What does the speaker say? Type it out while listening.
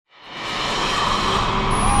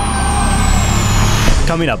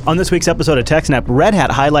Coming up on this week's episode of TechSNAP, Red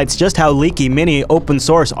Hat highlights just how leaky many open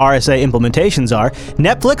source RSA implementations are,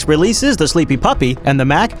 Netflix releases the Sleepy Puppy, and the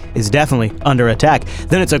Mac is definitely under attack.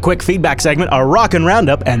 Then it's a quick feedback segment, a rockin'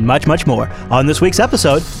 roundup, and much, much more on this week's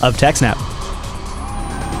episode of TechSNAP.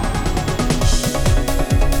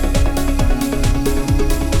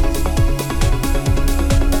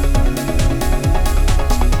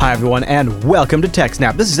 Hi, everyone, and welcome to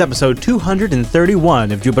TechSNAP. This is episode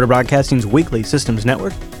 231 of Jupiter Broadcasting's weekly Systems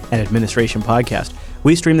Network and Administration podcast.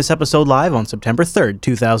 We stream this episode live on September 3rd,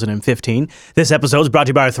 2015. This episode is brought to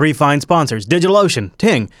you by our three fine sponsors, DigitalOcean,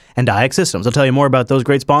 Ting, and IX Systems. I'll tell you more about those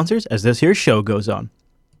great sponsors as this here show goes on.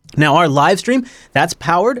 Now, our live stream, that's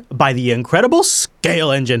powered by the incredible Scale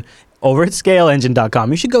Engine over at scaleengine.com.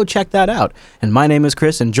 You should go check that out. And my name is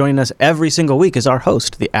Chris, and joining us every single week is our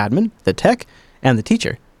host, the admin, the tech, and the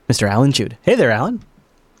teacher, Mr. Alan Jude. Hey there, Alan.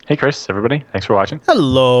 Hey, Chris, everybody. Thanks for watching.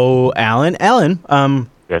 Hello, Alan. Alan,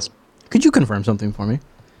 yes. Could you confirm something for me?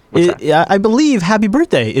 What's that? I believe happy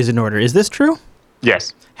birthday is in order. Is this true?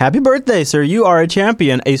 Yes. Happy birthday, sir. You are a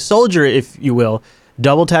champion, a soldier, if you will.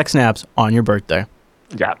 Double tech snaps on your birthday.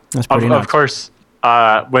 Yeah. That's pretty nuts. Of course,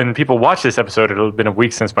 when people watch this episode, it'll have been a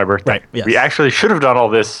week since my birthday. Right, yes. We actually should have done all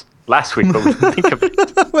this last week, but we didn't think of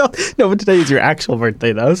it. Well, no, but today is your actual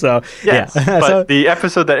birthday, though, so... Yes, yeah. but the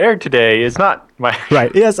episode that aired today is not my... Right,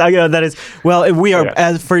 yes, I know that is... Well, we are, Yeah.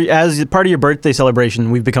 as part of your birthday celebration,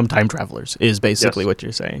 we've become time travelers, is basically Yes. what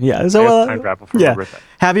you're saying. Yeah, so... time travel for my birthday.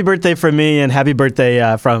 Happy birthday from me, and happy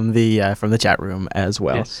birthday from the chat room as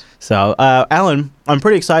well. Yes. So, Alan, I'm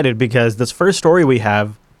pretty excited because this first story we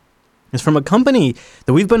have is from a company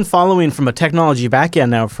that we've been following from a technology backend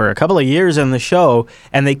now for a couple of years in the show,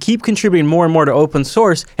 and they keep contributing more and more to open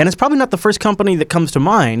source, and it's probably not the first company that comes to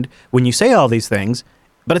mind when you say all these things,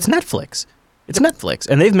 but it's Netflix. It's Netflix,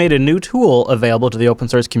 and they've made a new tool available to the open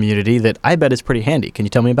source community that I bet is pretty handy. Can you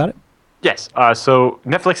tell me about it? Yes. So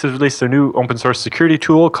Netflix has released a new open source security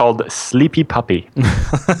tool called Sleepy Puppy.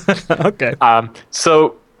 Okay.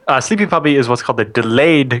 So Sleepy Puppy is what's called a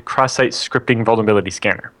delayed cross-site scripting vulnerability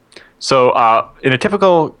scanner. So in a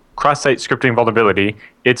typical cross-site scripting vulnerability,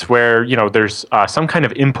 it's where there's some kind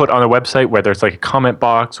of input on a website, whether it's like a comment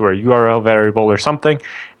box or a URL variable or something,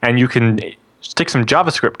 and you can stick some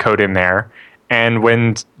JavaScript code in there, and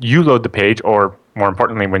when you load the page, or more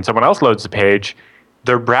importantly, when someone else loads the page,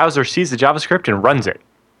 their browser sees the JavaScript and runs it.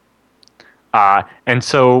 And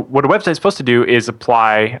so what a website's supposed to do is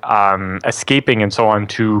apply escaping and so on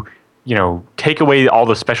to take away all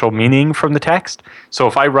the special meaning from the text. So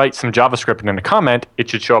if I write some JavaScript and in a comment, it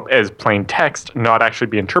should show up as plain text, not actually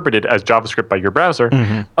be interpreted as JavaScript by your browser.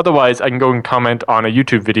 Mm-hmm. Otherwise, I can go and comment on a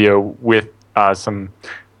YouTube video with a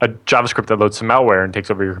JavaScript that loads some malware and takes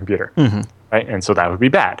over your computer. Mm-hmm. Right? And so that would be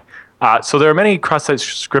bad. So there are many cross-site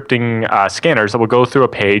scripting scanners that will go through a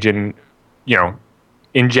page and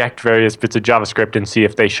inject various bits of JavaScript and see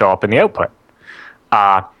if they show up in the output.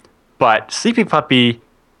 But Sleepy Puppy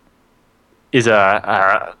is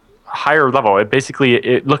a higher level.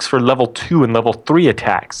 It looks for level 2 and level 3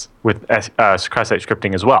 attacks with cross-site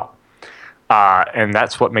scripting as well. And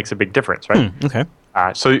that's what makes a big difference, right? Okay.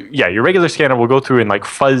 So yeah, your regular scanner will go through and like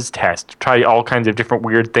fuzz test, try all kinds of different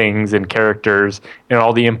weird things and characters and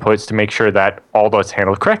all the inputs to make sure that all that's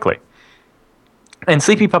handled correctly. And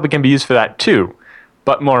Sleepy Puppy can be used for that too.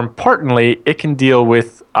 But more importantly, it can deal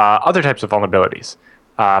with other types of vulnerabilities.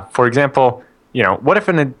 For example, what if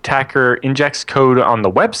an attacker injects code on the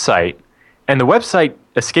website and the website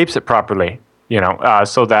escapes it properly,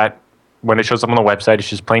 so that when it shows up on the website, it's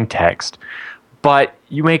just plain text. But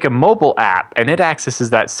you make a mobile app and it accesses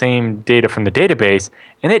that same data from the database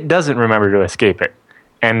and it doesn't remember to escape it.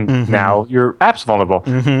 And now your app's vulnerable.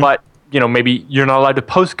 Mm-hmm. But, maybe you're not allowed to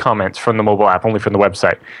post comments from the mobile app, only from the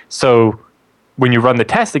website. So when you run the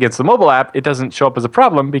test against the mobile app, it doesn't show up as a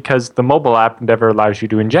problem because the mobile app never allows you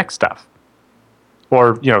to inject stuff.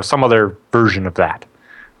 Or, some other version of that.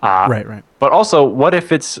 Right. But also, what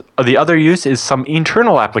if it's the other use is some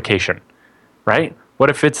internal application, right? What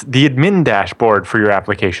if it's the admin dashboard for your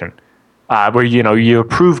application, where, you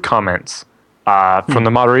approve comments from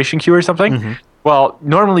the moderation queue or something? Mm-hmm. Well,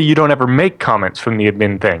 normally you don't ever make comments from the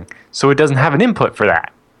admin thing, so it doesn't have an input for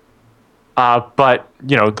that. But,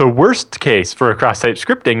 the worst case for a cross-site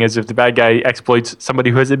scripting is if the bad guy exploits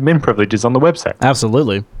somebody who has admin privileges on the website.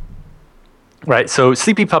 Absolutely. Right, so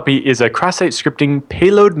Sleepy Puppy is a cross-site scripting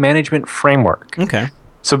payload management framework. Okay.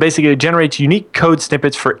 So basically, it generates unique code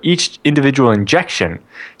snippets for each individual injection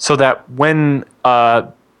so that when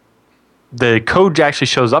the code actually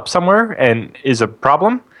shows up somewhere and is a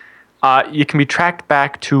problem, it can be tracked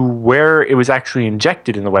back to where it was actually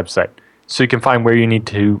injected in the website. So you can find where you need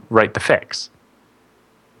to write the fix.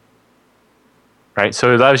 right?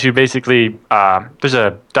 So it allows you basically, there's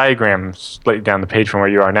a diagram slightly down the page from where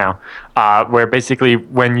you are now, where basically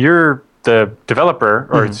when you're the developer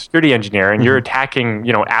or security engineer and you're attacking,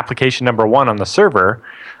 application number 1 on the server,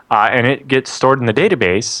 and it gets stored in the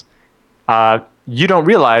database, you don't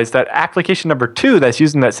realize that application number 2 that's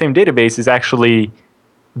using that same database is actually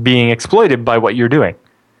being exploited by what you're doing.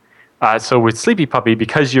 So with Sleepy Puppy,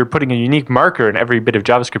 because you're putting a unique marker in every bit of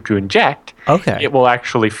JavaScript you inject, it will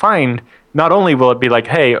actually find, not only will it be like,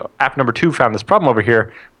 hey, app number 2 found this problem over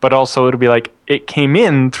here, but also it'll be like, it came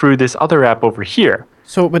in through this other app over here.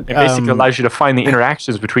 So, but it basically allows you to find the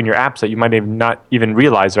interactions between your apps that you might not even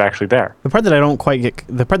realize are actually there. The part that I don't quite get,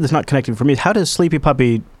 the part that's not connecting for me is how does Sleepy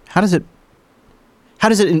Puppy, how does it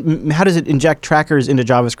inject trackers into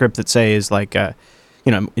JavaScript that say is like,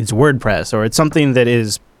 it's WordPress or it's something that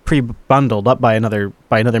is pre-bundled up by another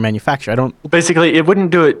manufacturer? I don't. Basically, it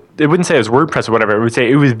wouldn't do it. It wouldn't say it was WordPress or whatever. It would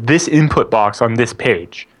say it was this input box on this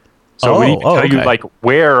page. So it would even tell you like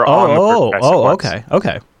where on the WordPress it was.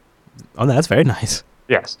 Okay. Oh, that's very nice.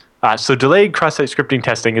 Yes. So delayed cross-site scripting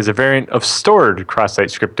testing is a variant of stored cross-site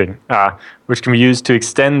scripting, which can be used to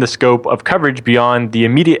extend the scope of coverage beyond the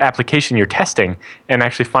immediate application you're testing and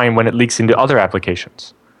actually find when it leaks into other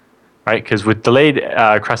applications. Right? Because with delayed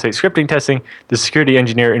cross-site scripting testing, the security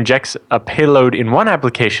engineer injects a payload in one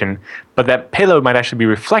application, but that payload might actually be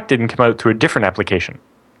reflected and come out to a different application.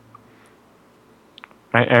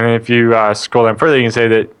 Right? And if you scroll down further, you can say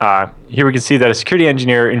that here we can see that a security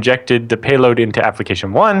engineer injected the payload into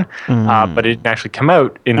application 1, but it didn't actually come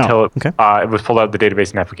out until it was pulled out of the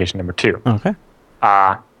database in application number 2. Okay.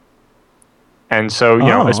 And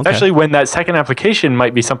so, especially when that second application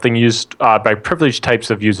might be something used by privileged types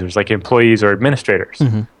of users, like employees or administrators.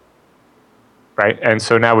 Right? And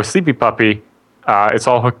so now with Sleepy Puppy, it's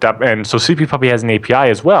all hooked up. And so Sleepy Puppy has an API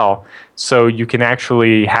as well. So you can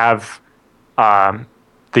actually have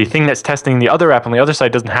the thing that's testing the other app on the other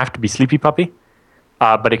side doesn't have to be Sleepy Puppy,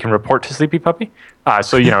 but it can report to Sleepy Puppy.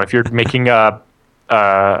 So, if you're making a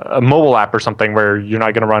mobile app or something where you're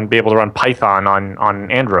not going to be able to run Python on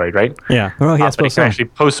Android, right? Yeah. Well, but it can actually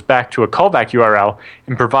post back to a callback URL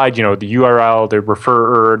and provide, the URL, the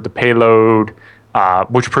referrer, the payload,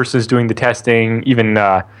 which person is doing the testing, even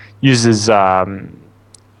uses the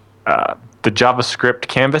JavaScript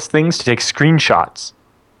canvas things to take screenshots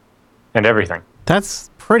and everything. That's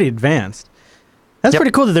pretty advanced. That's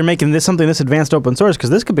pretty cool that they're making this something this advanced open source, because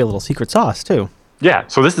this could be a little secret sauce too. Yeah,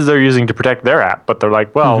 so this is they're using to protect their app, but they're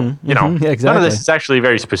like, well, exactly. None of this is actually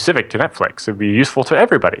very specific to Netflix. It would be useful to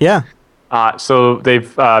everybody. Yeah. So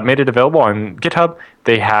they've made it available on GitHub.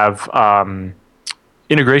 They have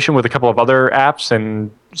integration with a couple of other apps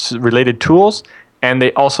and related tools, and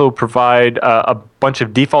they also provide a bunch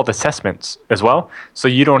of default assessments as well. So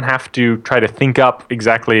you don't have to try to think up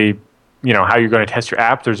exactly how you're going to test your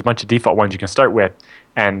app. There's a bunch of default ones you can start with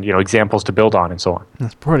and, examples to build on and so on.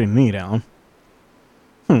 That's pretty neat, Alan.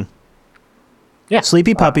 Yeah.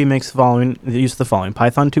 Sleepy Puppy makes use of the following: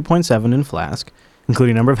 Python 2.7 in Flask,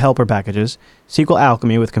 including a number of helper packages, SQL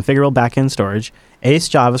Alchemy with configurable backend storage, Ace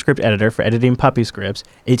JavaScript editor for editing puppy scripts,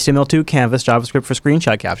 HTML2 Canvas JavaScript for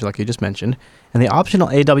screenshot capture, like you just mentioned, and the optional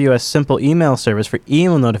AWS simple email service for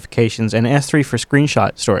email notifications, and S3 for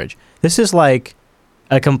screenshot storage. This is like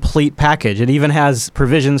a complete package. It even has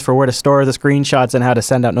provisions for where to store the screenshots and how to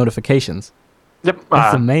send out notifications. Yep.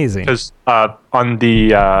 That's amazing. Because on the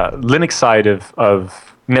Linux side of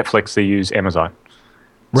Netflix, they use Amazon.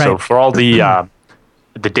 Right. So for all the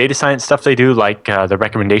data science stuff they do, like the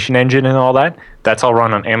recommendation engine and all that, that's all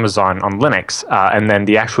run on Amazon on Linux. And then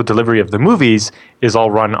the actual delivery of the movies is all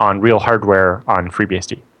run on real hardware on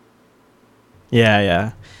FreeBSD.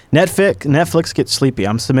 Yeah. Netflix gets sleepy.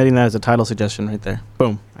 I'm submitting that as a title suggestion right there.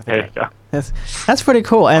 Boom. There you go. That's pretty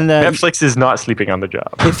cool. And Netflix is not sleeping on the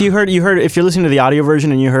job. If you're listening to the audio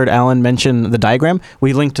version and you heard Alan mention the diagram,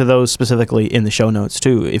 we linked to those specifically in the show notes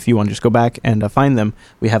too. If you want to just go back and find them,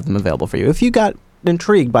 we have them available for you. If you got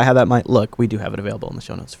intrigued by how that might look, we do have it available in the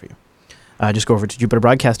show notes for you. Just go over to Jupiter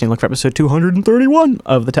Broadcasting and look for episode 231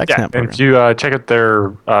 of the TechSNAP program. And if you check out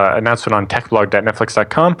their announcement on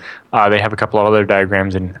techblog.netflix.com, they have a couple of other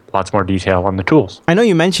diagrams and lots more detail on the tools. I know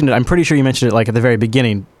you mentioned it. I'm pretty sure you mentioned it like at the very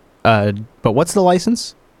beginning. But what's the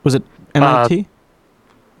license? Was it MIT?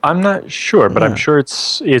 I'm not sure, but I'm sure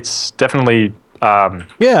it's definitely... I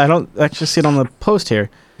don't actually see it on the post here.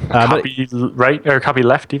 Copy right or copy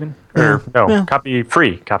left even? Copy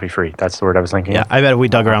free. Copy free. That's the word I was thinking. Yeah, I bet we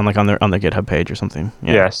dug around like on their GitHub page or something.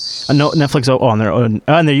 Yeah. Yes. No, Netflix on their own,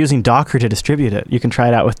 and they're using Docker to distribute it. You can try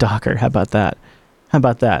it out with Docker. How about that?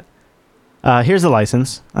 Here's the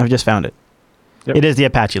license. I've just found it. Yep. It is the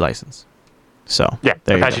Apache license. So yeah,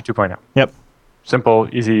 Apache 2.0. Yep. simple,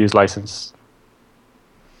 easy to use license.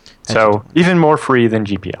 So even more free than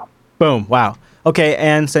GPL. Boom. Wow. Okay,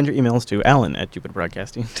 and send your emails to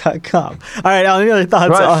alan@jupiterbroadcasting.com. All right, Alan, any other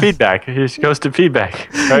thoughts on feedback? He goes to feedback.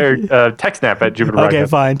 Or TechSNAP at Jupiter Okay,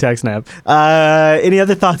 fine, TechSNAP. Any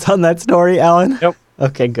other thoughts on that story, Alan? Nope.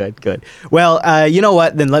 Okay, good. Well, you know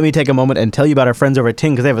what? Then let me take a moment and tell you about our friends over at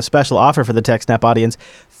Ting, because they have a special offer for the TechSNAP audience.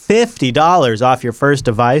 $50 off your first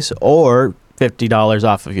device, or $50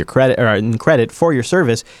 off of your credit or in credit for your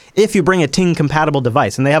service if you bring a Ting compatible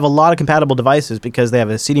device. And they have a lot of compatible devices because they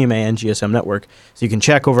have a CDMA and GSM network. So you can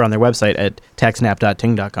check over on their website at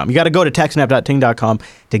techsnap.ting.com. You got to go to techsnap.ting.com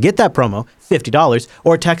to get that promo, $50,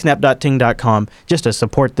 or techsnap.ting.com just to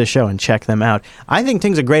support the show and check them out. I think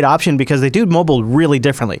Ting's a great option because they do mobile really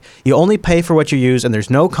differently. You only pay for what you use, and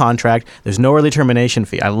there's no contract, there's no early termination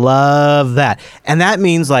fee. I love that. And that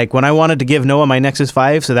means, like, when I wanted to give Noah my Nexus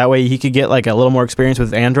 5 so that way he could get like a little more experience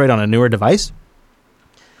with Android on a newer device,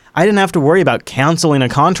 I didn't have to worry about canceling a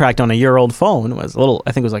contract on a year-old phone. It was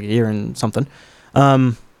I think it was like a year and something.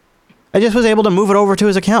 I just was able to move it over to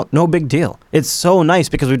his account. No big deal. It's so nice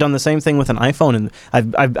because we've done the same thing with an iPhone, and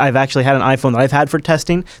I've actually had an iPhone that I've had for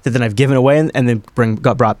testing that then I've given away and then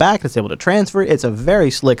got brought back. It's able to transfer. It's a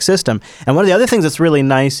very slick system. And one of the other things that's really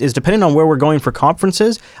nice is depending on where we're going for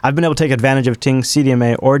conferences, I've been able to take advantage of Ting's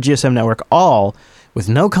CDMA or GSM network all with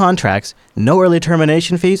no contracts, no early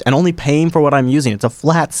termination fees, and only paying for what I'm using. It's a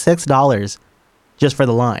flat $6 just for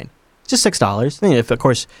the line. Just $6. And if, of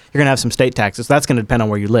course, you're going to have some state taxes, so that's going to depend on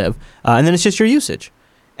where you live. And then it's just your usage.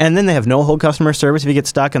 And then they have no-hold customer service if you get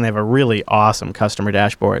stuck, and they have a really awesome customer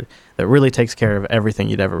dashboard that really takes care of everything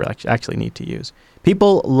you'd ever actually need to use.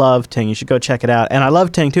 People love Ting. You should go check it out. And I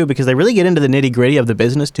love Ting, too, because they really get into the nitty-gritty of the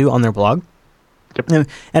business, too, on their blog. Yep.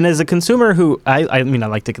 And as a consumer who, I mean, I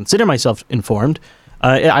like to consider myself informed,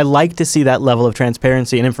 I like to see that level of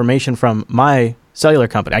transparency and information from my cellular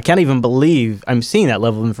company. I can't even believe I'm seeing that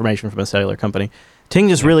level of information from a cellular company. Ting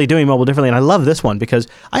just really doing mobile differently, and I love this one because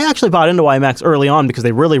I actually bought into WiMAX early on because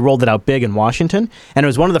they really rolled it out big in Washington, and it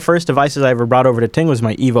was one of the first devices I ever brought over to Ting was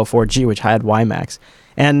my Evo 4G, which had WiMAX.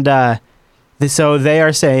 And so they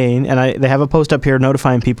are saying, and they have a post up here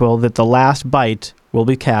notifying people that the last byte will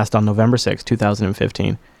be cast on November 6,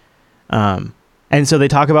 2015. And so they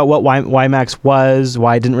talk about what WiMAX was,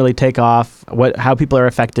 why it didn't really take off, how people are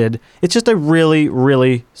affected. It's just a really,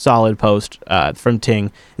 really solid post from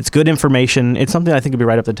Ting. It's good information. It's something I think would be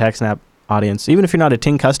right up the TechSNAP audience. Even if you're not a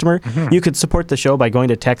Ting customer, you could support the show by going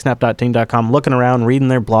to techsnap.ting.com, looking around, reading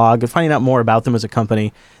their blog, and finding out more about them as a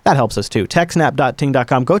company. That helps us too.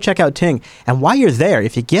 techsnap.ting.com. Go check out Ting. And while you're there,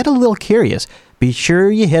 if you get a little curious, be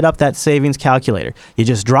sure you hit up that savings calculator. You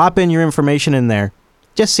just drop in your information in there.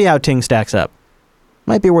 Just see how Ting stacks up.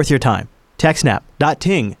 Might be worth your time.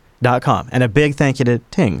 TechSNAP.ting.com. And a big thank you to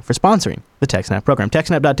Ting for sponsoring the TechSNAP program.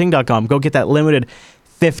 TechSNAP.ting.com. Go get that limited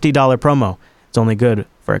 $50 promo. It's only good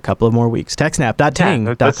for a couple of more weeks. TechSNAP.ting.com.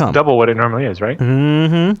 Yeah, that's double what it normally is, right?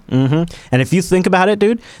 And if you think about it,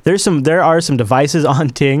 dude, there are some devices on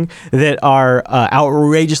Ting that are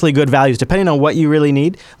outrageously good values, depending on what you really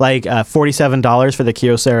need. Like $47 for the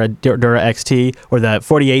Kyocera Dura XT, or the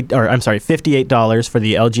 $58 for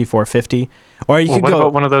the LG 450. Or you could what go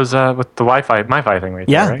about one of those with the Wi-Fi, MiFi thing right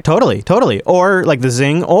there, right? Totally. Or like the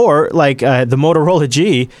Zing, or like the Motorola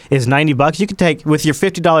G is $90. You could take, with your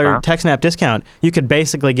 $50 TechSNAP discount, you could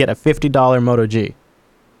basically get a $50 Moto G.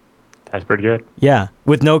 That's pretty good. Yeah,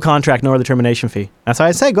 with no contract, no early termination fee. That's why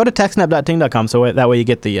I say go to techsnap.ting.com so that way you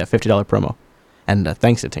get the $50 promo. And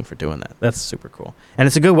thanks to Ting for doing that. That's super cool. And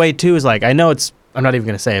it's a good way too, is like, I know I'm not even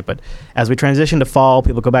going to say it, but as we transition to fall,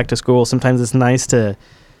 people go back to school, sometimes it's nice to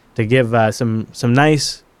give some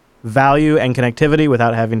nice value and connectivity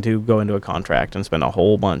without having to go into a contract and spend a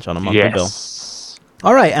whole bunch on a monthly bill.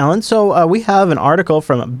 All right, Alan. So we have an article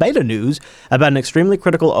from Beta News about an extremely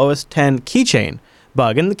critical OS X keychain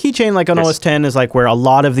bug. And the keychain, like on OS X, is like where a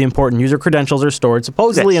lot of the important user credentials are stored,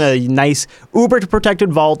 supposedly in a nice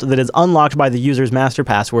uber-protected vault that is unlocked by the user's master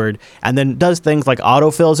password, and then does things like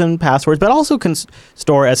autofills in passwords, but also can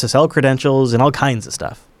store SSL credentials and all kinds of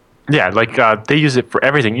stuff. Yeah, like they use it for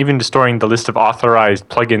everything, even to storing the list of authorized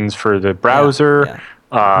plugins for the browser.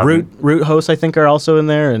 Root hosts, I think, are also in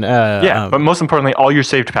there. And but most importantly, all your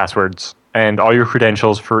saved passwords and all your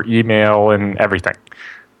credentials for email and everything.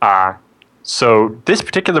 So this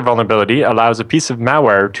particular vulnerability allows a piece of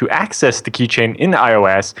malware to access the keychain in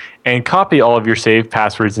iOS and copy all of your saved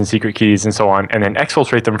passwords and secret keys and so on, and then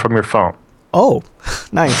exfiltrate them from your phone. Oh,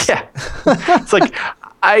 nice. Yeah. It's like,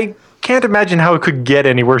 I can't imagine how it could get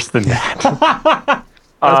any worse than that.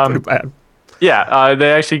 That's pretty bad.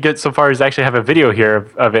 they actually get so far as actually have a video here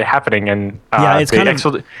of it happening, and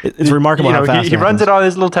it's remarkable how fast he runs it on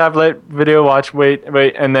his little tablet, video watch, wait,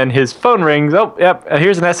 and then his phone rings. Oh, yep,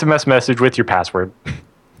 here's an SMS message with your password.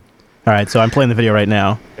 All right, so I'm playing the video right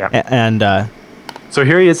now, and so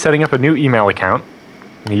here he is setting up a new email account.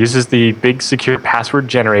 And he uses the big secure password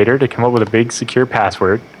generator to come up with a big secure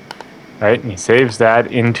password. Right, and he saves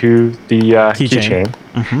that into the keychain.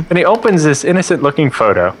 Mm-hmm. And he opens this innocent-looking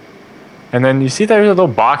photo. And then you see there's a little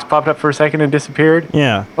box popped up for a second and disappeared?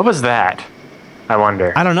 Yeah. What was that? I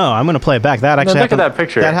wonder. I don't know. I'm going to play it back. That actually look at that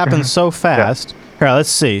picture. That happened so fast. Here, let's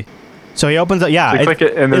see. So he opens it. Yeah. So click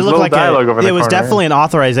it, and there's a little dialogue over the corner. It was definitely an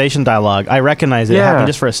authorization dialogue. I recognize it. It happened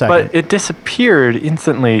just for a second. But it disappeared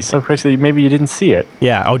instantly so quickly maybe you didn't see it.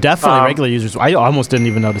 Yeah. Oh, definitely regular users. I almost didn't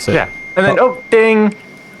even notice it. Yeah. And then, ding.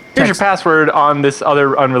 Here's your password on this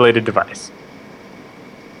other unrelated device.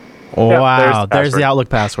 Wow, there's the Outlook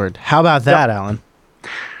password. How about that, Alan?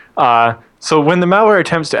 So when the malware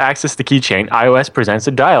attempts to access the keychain, iOS presents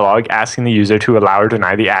a dialog asking the user to allow or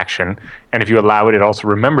deny the action. And if you allow it, it also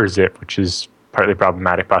remembers it, which is partly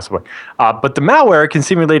problematic, possibly. But the malware can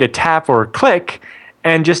simulate a tap or a click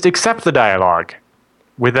and just accept the dialog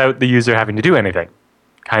without the user having to do anything,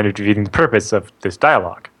 kind of defeating the purpose of this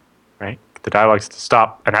dialog, right? The dialog is to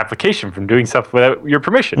stop an application from doing stuff without your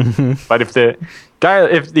permission. Mm-hmm. But if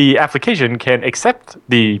the application can accept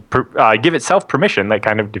give itself permission, that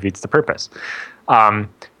kind of defeats the purpose.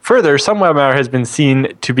 Further, some webmalware has been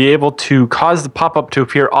seen to be able to cause the pop-up to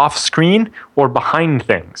appear off-screen or behind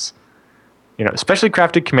things. Specially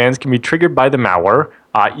crafted commands can be triggered by the malware,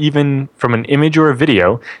 even from an image or a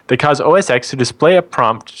video, that cause OS X to display a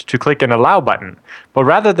prompt to click an allow button. But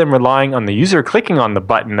rather than relying on the user clicking on the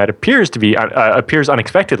button that appears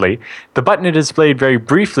unexpectedly, the button is displayed very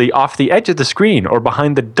briefly off the edge of the screen or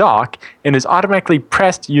behind the dock and is automatically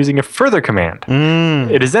pressed using a further command.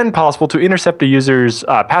 It is then possible to intercept a user's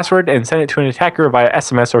password and send it to an attacker via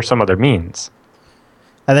SMS or some other means.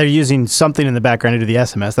 And they're using something in the background to do the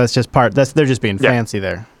SMS. That's just they're just being fancy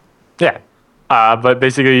there. Yeah. But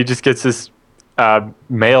basically, he just gets this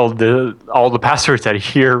mailed all the passwords out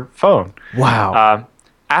of your phone. Wow.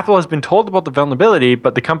 Apple has been told about the vulnerability,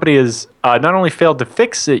 but the company has not only failed to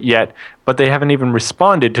fix it yet, but they haven't even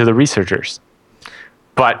responded to the researchers.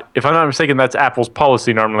 But if I'm not mistaken, that's Apple's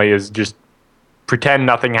policy normally, is just pretend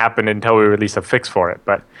nothing happened until we release a fix for it.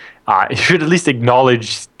 But you should at least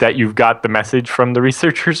acknowledge that you've got the message from the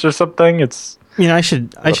researchers or something. I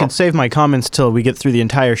should save my comments till we get through the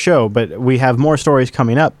entire show, but we have more stories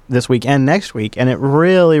coming up this week and next week, and it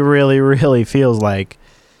really, really, really feels like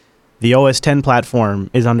the OS X platform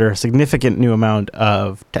is under a significant new amount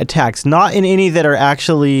of attacks, not in any that are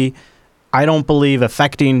actually, I don't believe,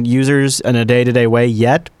 affecting users in a day-to-day way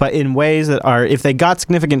yet, but in ways that are, if they got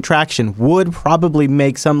significant traction, would probably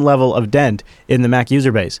make some level of dent in the Mac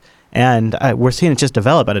user base. And we're seeing it just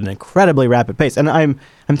develop at an incredibly rapid pace. And I'm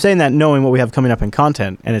saying that knowing what we have coming up in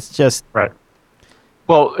content, and it's just... Right.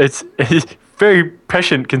 Well, it's very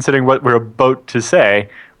prescient considering what we're about to say,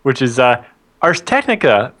 which is Ars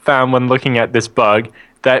Technica found when looking at this bug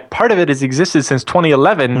that part of it has existed since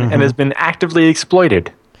 2011 and has been actively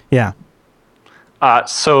exploited. Yeah.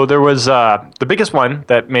 So there was the biggest one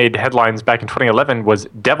that made headlines back in 2011 was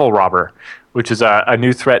Devil Robber, which is a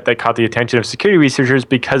new threat that caught the attention of security researchers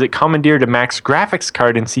because it commandeered a Mac's graphics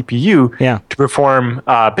card and CPU to perform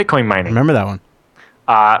Bitcoin mining. Remember that one?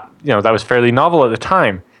 That was fairly novel at the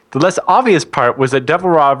time. The less obvious part was that Devil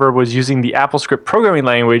Robber was using the AppleScript programming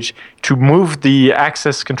language to move the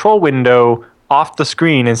access control window off the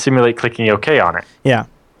screen and simulate clicking OK on it. Yeah.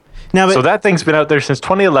 So that thing's been out there since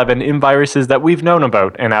 2011 in viruses that we've known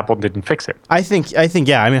about, and Apple didn't fix it. I think,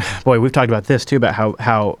 yeah. I mean, boy, we've talked about this too, about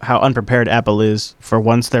how unprepared Apple is for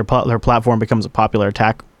once their platform becomes a popular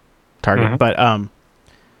attack target. But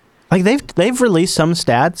like they've released some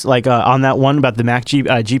stats like on that one about the Mac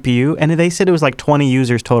GPU, and they said it was like 20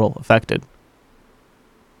 users total affected.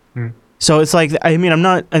 So it's like, I mean,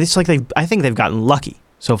 I think they've gotten lucky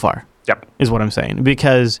so far. Yep, is what I'm saying,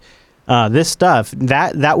 because. This stuff,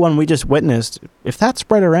 that one we just witnessed, if that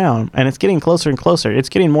spread around and it's getting closer and closer, it's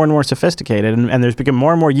getting more and more sophisticated, and there's become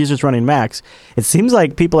more and more users running Macs, it seems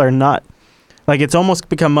like people are not, like it's almost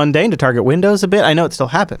become mundane to target Windows a bit. I know it still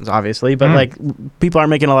happens, obviously, but like people aren't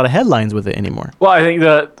making a lot of headlines with it anymore. Well, I think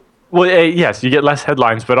yes, you get less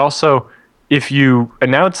headlines, but also if you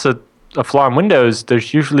announce a flaw in Windows,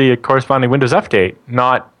 there's usually a corresponding Windows update,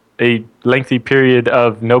 not a lengthy period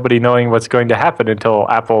of nobody knowing what's going to happen until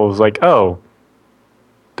Apple's like, oh,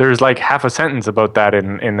 there's like half a sentence about that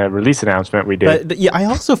in the release announcement we did. But yeah, I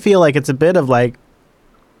also feel like it's a bit of like,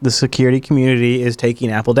 the security community is taking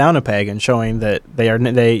Apple down a peg and showing that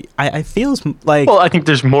I feel like... Well, I think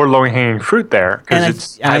there's more low-hanging fruit there because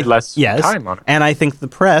it's had less time on it. And I think the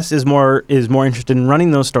press is more interested in running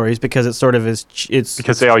those stories because it sort of is... It's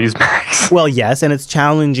because they all use Macs. Well, yes, and it's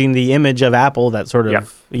challenging the image of Apple that sort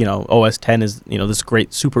of, OS X is, this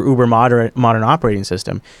great super uber modern operating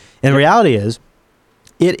system. And the reality is,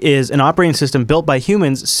 it is an operating system built by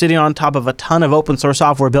humans sitting on top of a ton of open source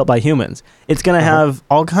software built by humans. It's going to have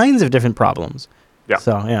all kinds of different problems. Yeah.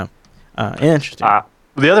 So, interesting.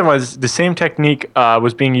 The other one is the same technique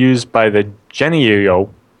was being used by the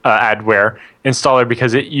Genio adware installer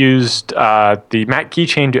because it used the Mac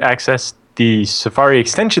keychain to access the Safari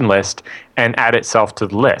extension list and add itself to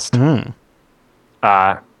the list.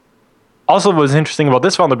 Also, what was interesting about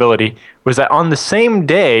this vulnerability was that on the same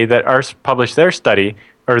day that ARS published their study,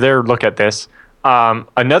 or their look at this,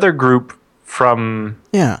 another group from,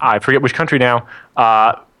 I forget which country now,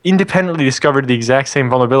 independently discovered the exact same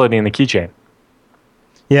vulnerability in the keychain.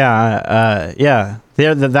 That's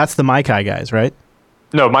the Maikai guys, right?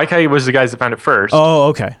 No, Maikai was the guys that found it first. Oh,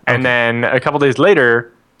 okay. And then a couple days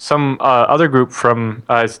later, some other group from,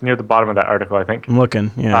 it's near the bottom of that article, I think. I'm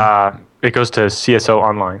looking, it goes to CSO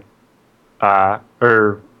Online.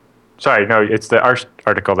 It's the ARS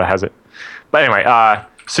article that has it. But anyway,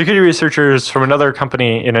 security researchers from another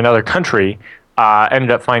company in another country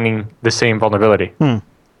ended up finding the same vulnerability. I'm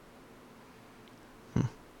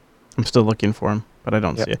still looking for them, but I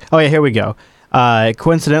don't see it. Oh, yeah, here we go.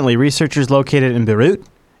 Coincidentally, researchers located in Beirut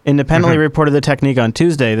independently reported the technique on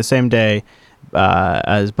Tuesday, the same day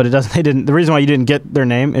but it doesn't. They didn't. The reason why you didn't get their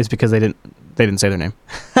name is because they didn't say their name.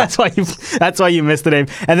 That's why you missed the name.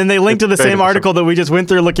 And then they linked to the same article that we just went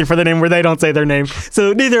through looking for the name where they don't say their name.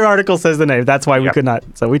 So neither article says the name. That's why we could not.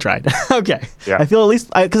 So we tried. Okay. Yeah. I feel at least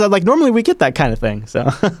because normally we get that kind of thing. So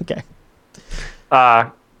okay.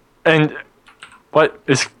 And what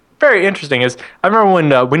is very interesting is I remember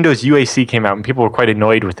when Windows UAC came out and people were quite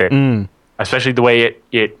annoyed with it, especially the way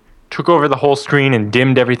it took over the whole screen and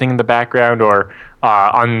dimmed everything in the background, or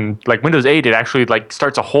on Windows 8 it actually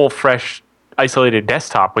starts a whole fresh isolated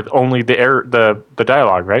desktop with only the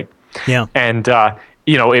dialogue, right? Yeah. And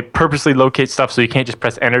it purposely locates stuff so you can't just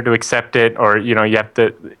press enter to accept it, or you have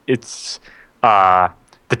to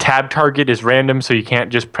the tab target is random, so you can't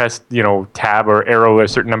just press tab or arrow a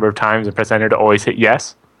certain number of times and press enter to always hit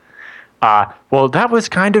yes. Well, that was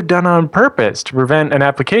kind of done on purpose to prevent an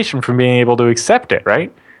application from being able to accept it,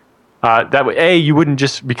 right? That way, you wouldn't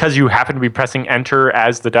just, because you happen to be pressing enter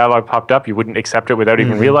as the dialog popped up, you wouldn't accept it without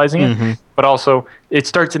even realizing it. But also, it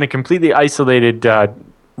starts in a completely isolated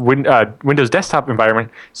Windows desktop environment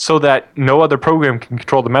so that no other program can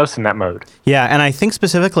control the mouse in that mode. Yeah, and I think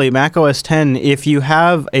specifically Mac OS X, if you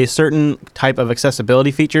have a certain type of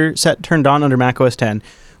accessibility feature set turned on under Mac OS X,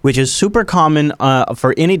 which is super common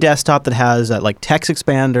for any desktop that has Text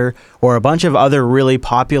Expander or a bunch of other really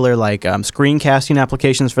popular screencasting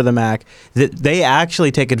applications for the Mac, that they actually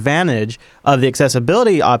take advantage of the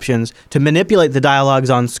accessibility options to manipulate the dialogues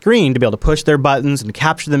on screen to be able to push their buttons and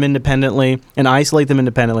capture them independently and isolate them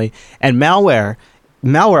independently. And malware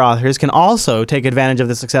authors can also take advantage of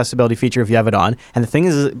this accessibility feature if you have it on. And the thing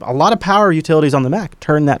is, a lot of power utilities on the Mac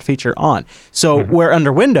turn that feature on. So where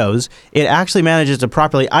under Windows, it actually manages to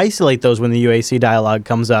properly isolate those when the UAC dialog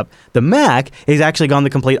comes up. The Mac has actually gone the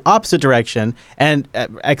complete opposite direction. And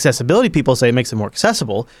accessibility people say it makes it more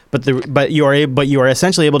accessible, but you are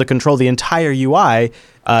essentially able to control the entire UI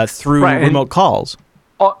through remote calls.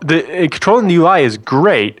 Controlling the UI is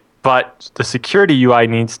great, but the security UI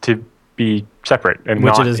needs to be separate and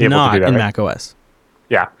which not it is able not to do that, in right? Mac OS.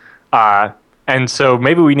 Yeah. And so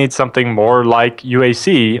maybe we need something more like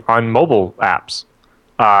UAC on mobile apps,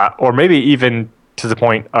 or maybe even to the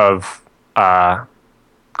point of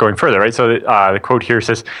going further, right? So the quote here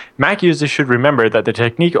says, Mac users should remember that the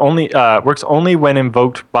technique only works only when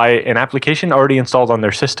invoked by an application already installed on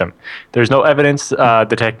their system. There's no evidence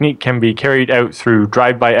the technique can be carried out through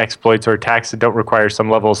drive-by exploits or attacks that don't require some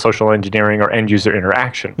level of social engineering or end-user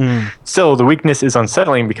interaction. Still, the weakness is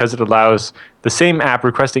unsettling because it allows the same app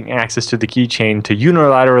requesting access to the keychain to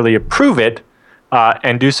unilaterally approve it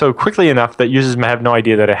and do so quickly enough that users may have no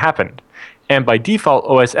idea that it happened. And by default,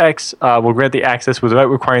 OS X will grant the access without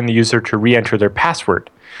requiring the user to re-enter their password.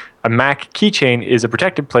 A Mac keychain is a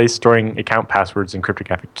protected place storing account passwords and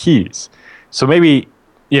cryptographic keys. So maybe,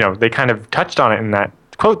 they kind of touched on it in that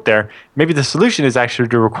quote there. Maybe the solution is actually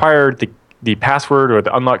to require the password or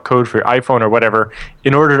the unlock code for your iPhone or whatever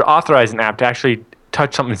in order to authorize an app to actually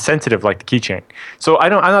touch something sensitive like the keychain. So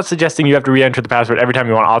I'm not suggesting you have to re-enter the password every time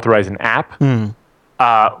you want to authorize an app.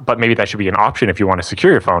 but maybe that should be an option if you want to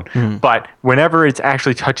secure your phone. But whenever it's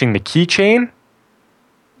actually touching the keychain,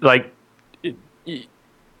 like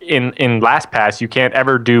in LastPass, you can't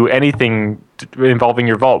ever do anything involving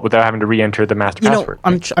your vault without having to re-enter the master password.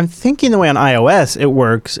 I'm thinking the way on iOS it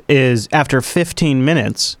works is after 15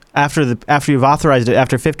 minutes, after you've authorized it,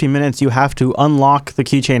 after 15 minutes, you have to unlock the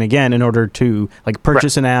keychain again in order to like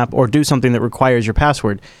purchase an app or do something that requires your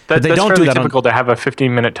password. But they that's don't do that. Typical to have a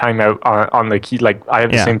 15-minute timeout on the key. Like I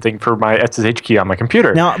have the same thing for my SSH key on my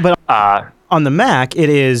computer. Now, but on the Mac, it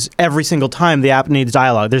is every single time the app needs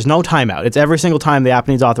dialogue. There's no timeout. It's every single time the app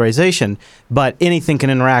needs authorization, but anything can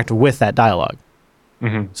interact with that dialogue.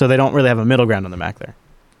 So they don't really have a middle ground on the Mac there.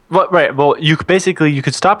 Well, right. Well, you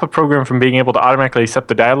could stop a program from being able to automatically accept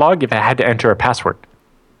the dialogue if it had to enter a password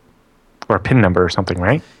or a PIN number or something,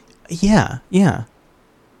 right? Yeah.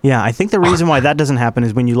 I think the reason why that doesn't happen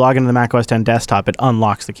is when you log into the Mac OS X desktop, it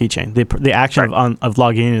unlocks the keychain. The action of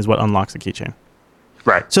logging in is what unlocks the keychain.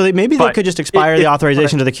 Right. So they could just expire the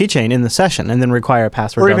authorization to the keychain in the session and then require a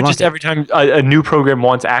password. Or even just every time a new program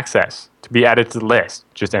wants access to be added to the list,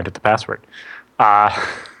 just enter the password.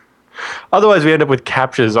 Otherwise, we end up with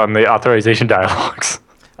CAPTCHAs on the authorization dialogues.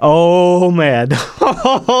 Oh, man.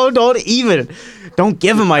 Don't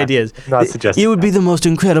give them ideas. Not suggesting. It would be the most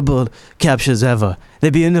incredible CAPTCHAs ever.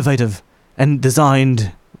 They'd be innovative and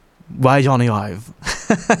designed by Johnny Ive.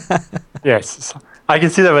 Yes. I can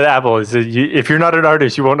see that with Apple. If you're not an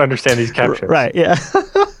artist, you won't understand these CAPTCHAs. Right, yeah.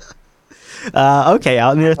 Okay,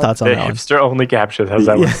 Alan, your thoughts on that one? Hipster-only CAPTCHAs. How's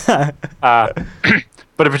that work?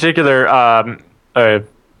 But in particular, a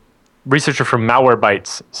researcher from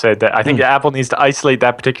Malwarebytes said that I think Apple needs to isolate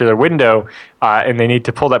that particular window, and they need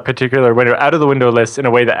to pull that particular window out of the window list in a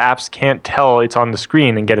way that apps can't tell it's on the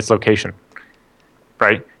screen and get its location.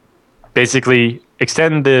 Right? Basically,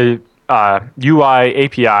 extend the UI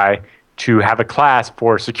API to have a class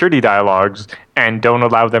for security dialogues and don't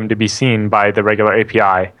allow them to be seen by the regular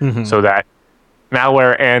API so that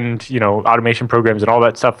malware and automation programs and all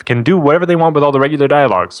that stuff can do whatever they want with all the regular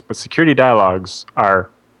dialogues, but security dialogues are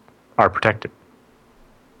protected.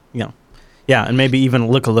 Yeah, and maybe even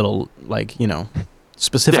look a little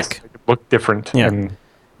specific. Yes, look different. Yeah.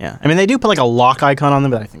 I mean, they do put like a lock icon on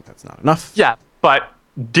them, but I think that's not enough. Yeah, but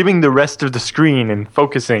dimming the rest of the screen and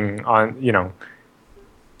focusing on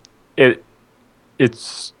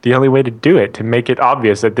it's the only way to do it, to make it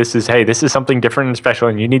obvious that this is something different and special,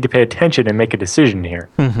 and you need to pay attention and make a decision here.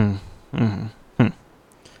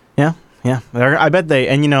 Yeah. I bet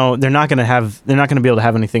they're not going to be able to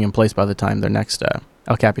have anything in place by the time their next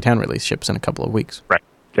El Capitan release ships in a couple of weeks. Right.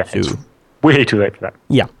 Yeah. It's way too late for that.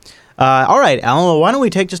 Yeah. All right, Alan, why don't we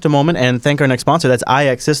take just a moment and thank our next sponsor. That's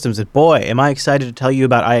iX Systems. And boy, am I excited to tell you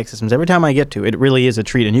about iX Systems. Every time I get to it, it really is a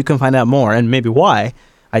treat, and you can find out more and maybe why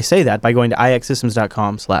I say that by going to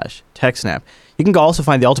ixsystems.com/TechSNAP. You can also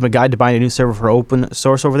find the ultimate guide to buying a new server for open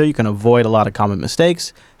source over there. You can avoid a lot of common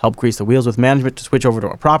mistakes, help grease the wheels with management to switch over to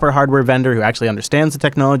a proper hardware vendor who actually understands the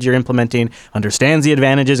technology you're implementing, understands the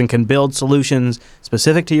advantages, and can build solutions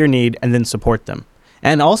specific to your need and then support them.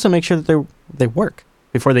 And also make sure that they work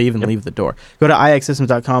before they even leave the door. Go to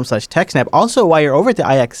ixsystems.com/TechSNAP. Also, while you're over at the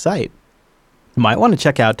iX site, you might want to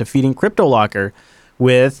check out Defeating CryptoLocker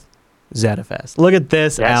with ZFS. Look at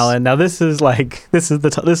this, yes. Alan. Now this is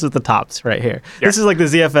the tops right here. Yep. This is like the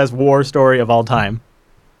ZFS war story of all time.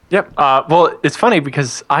 Yep. Well, it's funny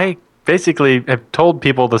because I basically have told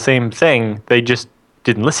people the same thing. They just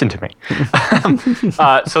didn't listen to me.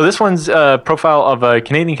 So this one's a profile of a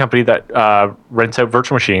Canadian company that rents out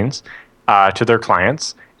virtual machines to their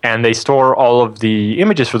clients, and they store all of the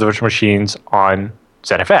images for the virtual machines on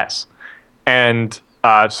ZFS. And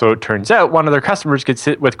so it turns out one of their customers gets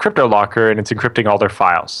hit with CryptoLocker, and it's encrypting all their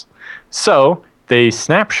files. So they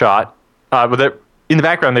snapshot, in the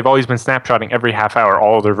background, they've always been snapshotting every half hour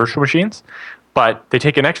all of their virtual machines, but they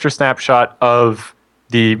take an extra snapshot of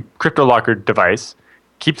the CryptoLocker device,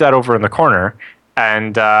 keep that over in the corner,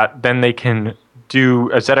 and then they can do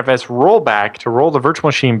a ZFS rollback to roll the virtual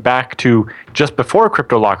machine back to just before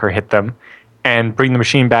CryptoLocker hit them and bring the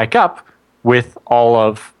machine back up with all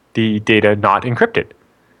of the data not encrypted,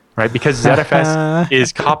 right? Because ZFS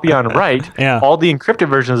is copy on write. Yeah. All the encrypted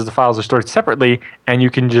versions of the files are stored separately, and you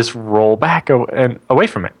can just roll back away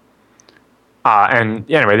from it. And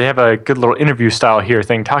anyway, they have a good little interview style here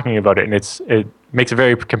thing talking about it, and it makes a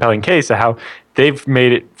very compelling case of how they've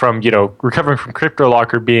made it from recovering from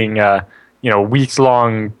CryptoLocker being weeks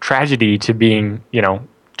long tragedy to being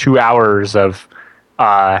 2 hours of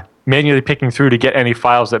manually picking through to get any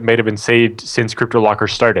files that may have been saved since CryptoLocker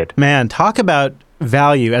started. Man, talk about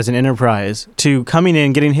value as an enterprise to coming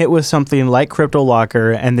in, getting hit with something like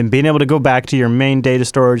CryptoLocker, and then being able to go back to your main data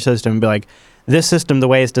storage system and be like, this system, the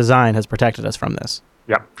way it's designed, has protected us from this.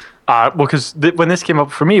 Yeah. Well, because when this came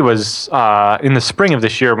up for me was in the spring of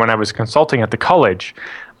this year when I was consulting at the college.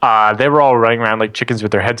 They were all running around like chickens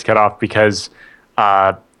with their heads cut off because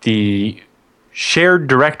the shared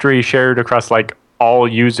directory shared across like all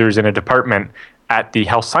users in a department at the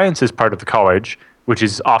health sciences part of the college, which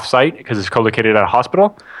is offsite because it's co-located at a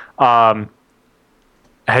hospital,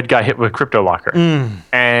 had got hit with CryptoLocker.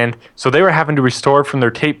 And so they were having to restore from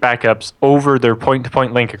their tape backups over their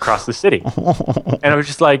point-to-point link across the city. And I was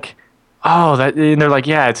just like, and they're like,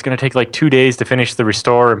 yeah, it's going to take like 2 days to finish the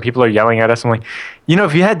restore, and people are yelling at us. I'm like,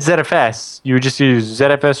 if you had ZFS, you would just use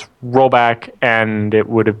ZFS rollback, and it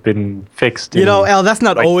would have been fixed. Al, that's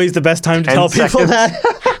not always the best time to tell people that.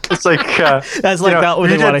 It's like that's like that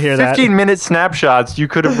when they want to hear that. 15-minute snapshots, you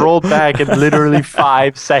could have rolled back in literally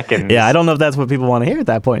 5 seconds. Yeah, I don't know if that's what people want to hear at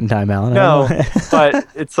that point in time, Alan. No, but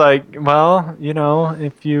it's like, well,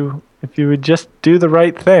 if you would just do the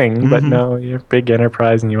right thing, but no, you're a big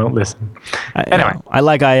enterprise and you won't listen. Anyway, I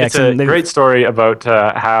like IX. It's a great story about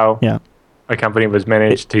how a company was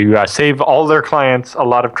managed to save all their clients a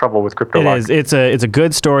lot of trouble with CryptoLocker. It is. It's a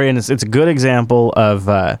good story, and it's a good example of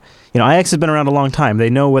IX has been around a long time. They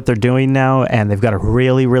know what they're doing now, and they've got a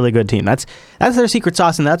really, really good team. That's their secret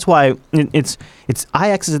sauce, and that's why it's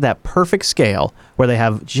IX is at that perfect scale where they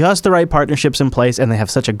have just the right partnerships in place, and they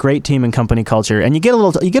have such a great team and company culture. And you get a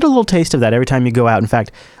little taste of that every time you go out. In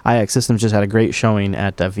fact, IX Systems just had a great showing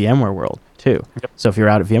at VMware World too. Yep. So if you're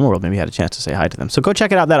out at VMware World, maybe you had a chance to say hi to them. So go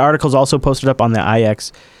check it out. That article's also posted up on the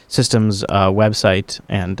IX Systems website,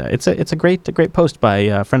 and it's a great post by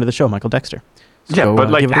a friend of the show, Michael Dexter. So, but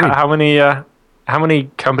like how many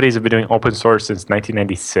companies have been doing open source since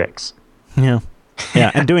 1996? Yeah,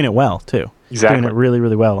 and doing it well too. Exactly, doing it really,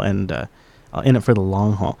 really well, and in it for the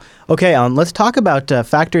long haul. Okay, let's talk about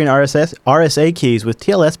factoring RSA keys with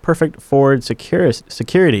TLS Perfect Forward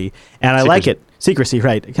Security, and I like it. Secrecy,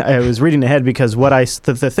 right. I was reading ahead because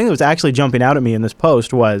the thing that was actually jumping out at me in this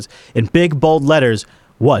post was, in big, bold letters,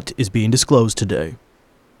 what is being disclosed today?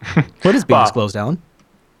 What is being disclosed, Alan?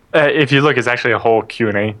 If you look, it's actually a whole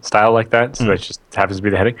Q&A style like that, so that just happens to be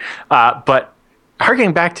the heading. But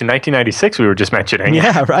harking back to 1996, we were just mentioning.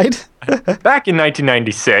 Yeah, right? Back in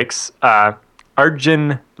 1996,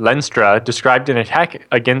 Arjun Lenstra described an attack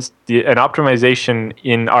against an optimization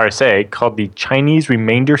in RSA called the Chinese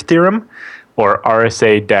Remainder Theorem, or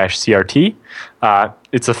RSA-CRT.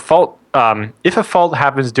 It's a fault. If a fault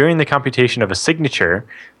happens during the computation of a signature,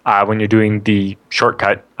 when you're doing the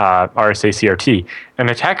shortcut RSA-CRT, an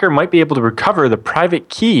attacker might be able to recover the private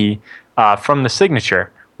key from the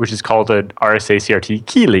signature, which is called an RSA-CRT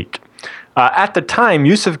key leak. At the time,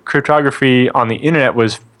 use of cryptography on the internet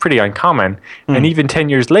was pretty uncommon, and even 10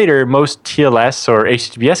 years later, most TLS or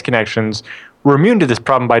HTTPS connections were immune to this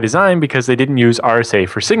problem by design because they didn't use RSA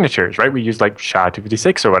for signatures, right? We used like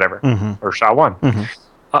SHA-256 or whatever, or SHA-1.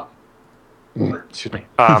 Excuse me.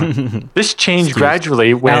 This changed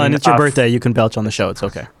gradually when... Alan, it's your birthday. You can belch on the show. It's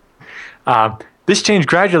okay. This changed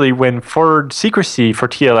gradually when forward secrecy for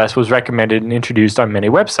TLS was recommended and introduced on many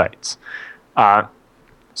websites.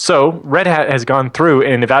 So Red Hat has gone through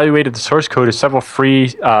and evaluated the source code of several free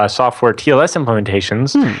software TLS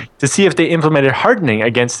implementations to see if they implemented hardening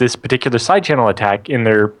against this particular side channel attack in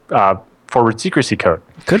their forward secrecy code.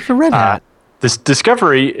 Good for Red Hat. This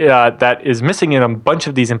discovery that is missing in a bunch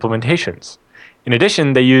of these implementations. In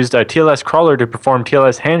addition, they used a TLS crawler to perform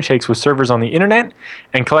TLS handshakes with servers on the internet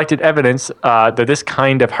and collected evidence that this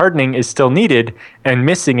kind of hardening is still needed and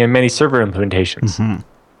missing in many server implementations.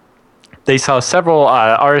 They saw several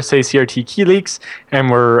RSA CRT key leaks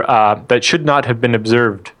and were that should not have been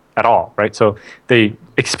observed at all, right? So they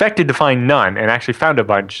expected to find none and actually found a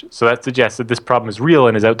bunch. So that suggests that this problem is real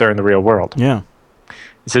and is out there in the real world. Yeah.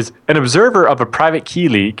 It says, an observer of a private key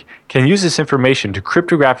leak can use this information to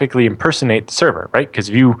cryptographically impersonate the server, right? Because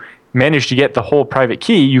if you manage to get the whole private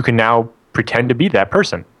key, you can now pretend to be that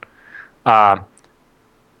person. And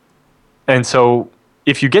so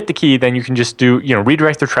if you get the key, then you can just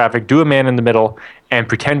redirect the traffic, do a man in the middle, and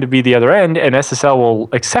pretend to be the other end, and SSL will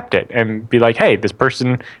accept it and be like, hey, this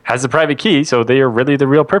person has the private key, so they are really the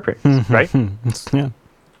real perpetrator, right?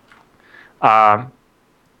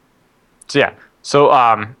 Yeah. So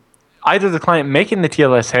either the client making the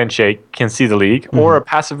TLS handshake can see the leak, or a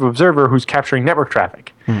passive observer who's capturing network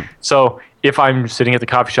traffic. So if I'm sitting at the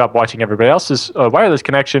coffee shop watching everybody else's wireless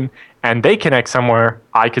connection, and they connect somewhere,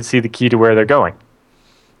 I could see the key to where they're going.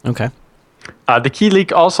 Okay. The key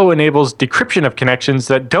leak also enables decryption of connections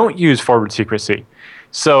that don't use forward secrecy.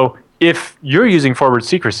 So if you're using forward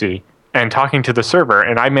secrecy and talking to the server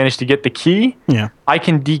and I manage to get the key, I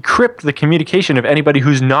can decrypt the communication of anybody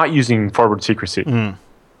who's not using forward secrecy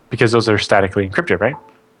because those are statically encrypted, right?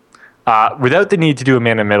 Without the need to do a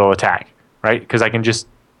man-in-the-middle attack, right? Because I can just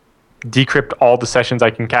decrypt all the sessions I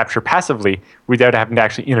can capture passively without having to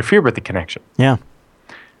actually interfere with the connection. Yeah.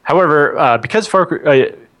 However, because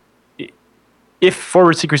if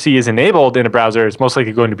forward secrecy is enabled in a browser, it's most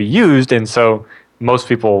likely going to be used, and so most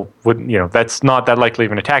people wouldn't, that's not that likely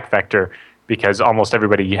of an attack vector because almost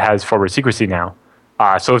everybody has forward secrecy now.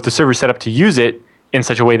 So if the server is set up to use it in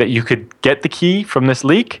such a way that you could get the key from this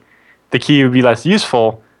leak, the key would be less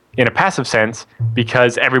useful in a passive sense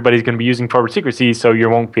because everybody's going to be using forward secrecy, so you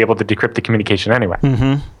won't be able to decrypt the communication anyway.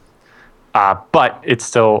 But it's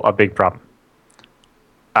still a big problem.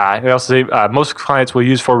 They also say most clients will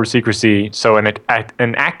use forward secrecy, so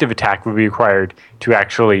an active attack will be required to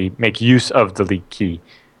actually make use of the leak key.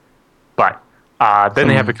 But then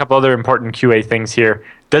they have a couple other important QA things here.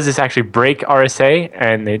 Does this actually break RSA?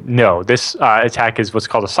 And no, this attack is what's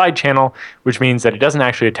called a side channel, which means that it doesn't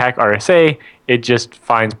actually attack RSA. It just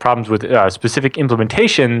finds problems with specific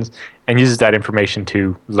implementations and uses that information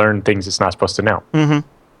to learn things it's not supposed to know.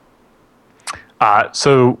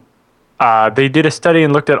 So they did a study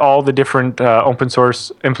and looked at all the different open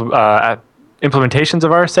source implementations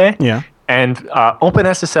of RSA. Yeah. And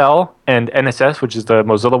OpenSSL and NSS, which is the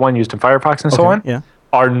Mozilla one used in Firefox and so on,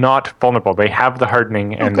 are not vulnerable. They have the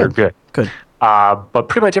hardening and they're good. Good. But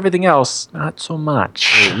pretty much everything else, not so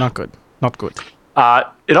much. Not good. Not good.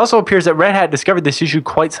 It also appears that Red Hat discovered this issue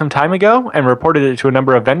quite some time ago and reported it to a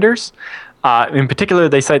number of vendors. In particular,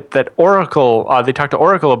 they cite that Oracle, they talked to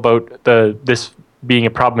Oracle about this being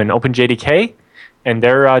a problem in OpenJDK and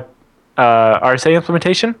their RSA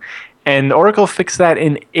implementation. And Oracle fixed that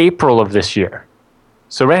in April of this year.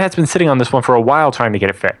 So Red Hat's been sitting on this one for a while trying to get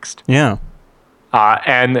it fixed. Yeah.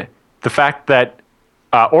 And the fact that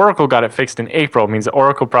Oracle got it fixed in April means that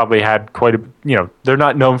Oracle probably had quite a, they're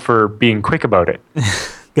not known for being quick about it.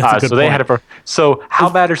 So they had it so how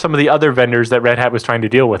bad are some of the other vendors that Red Hat was trying to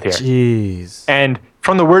deal with here? Jeez. And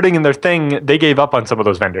from the wording in their thing, they gave up on some of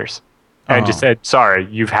those vendors and just said, sorry,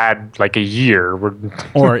 you've had like a year.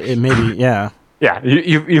 Or it maybe, yeah. Yeah,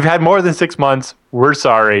 you've had more than 6 months. We're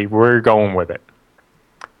sorry. We're going with it.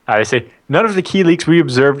 They say, none of the key leaks we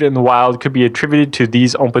observed in the wild could be attributed to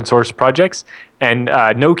these open source projects, and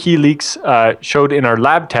no key leaks showed in our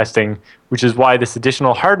lab testing, which is why this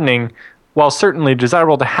additional hardening, while certainly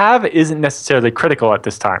desirable to have, isn't necessarily critical at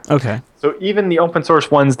this time. Okay. So even the open source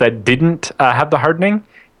ones that didn't have the hardening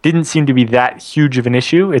didn't seem to be that huge of an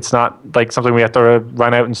issue. It's not like something we have to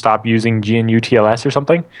run out and stop using GNU TLS or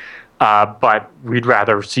something. But we'd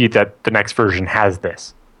rather see that the next version has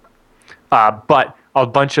this. But a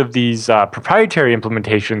bunch of these proprietary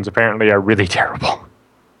implementations apparently are really terrible.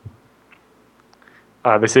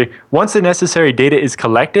 They say, once the necessary data is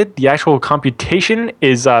collected, the actual computation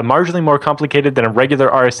is marginally more complicated than a regular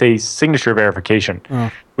RSA signature verification,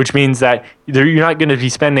 which means that you're not going to be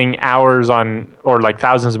spending hours on, or like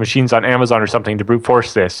thousands of machines on Amazon or something to brute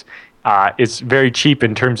force this. It's very cheap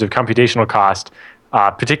in terms of computational cost,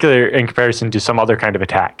 particularly in comparison to some other kind of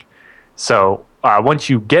attack. So once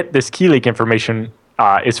you get this key leak information,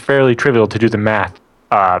 it's fairly trivial to do the math.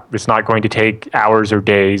 It's not going to take hours or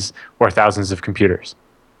days or thousands of computers.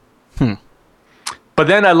 But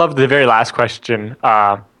then I love the very last question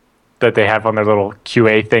that they have on their little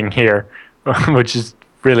QA thing here, which is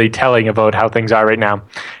really telling about how things are right now.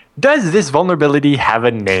 Does this vulnerability have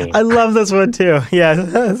a name? I love this one too. Yeah,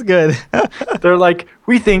 that's good. They're like,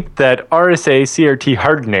 we think that RSA CRT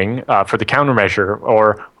hardening for the countermeasure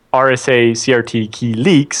or RSA CRT key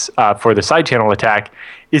leaks for the side channel attack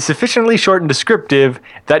is sufficiently short and descriptive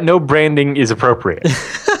that no branding is appropriate.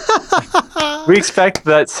 We expect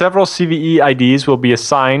that several CVE IDs will be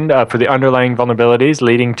assigned for the underlying vulnerabilities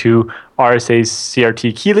leading to RSA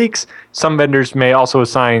CRT key leaks. Some vendors may also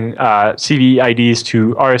assign CVE IDs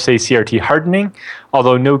to RSA CRT hardening,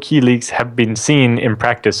 although no key leaks have been seen in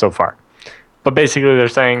practice so far. But basically they're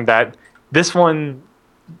saying that this one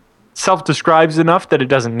self-describes enough that it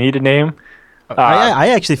doesn't need a name.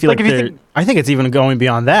 I actually feel like I think it's even going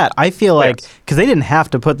beyond that. I feel like, because they didn't have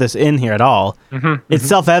to put this in here at all, it's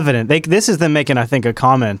self-evident. This is them making, I think, a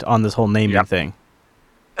comment on this whole naming thing.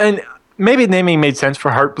 And maybe naming made sense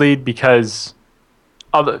for Heartbleed because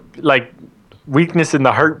of like weakness in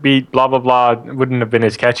the heartbeat, blah, blah, blah, wouldn't have been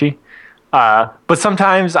as catchy. But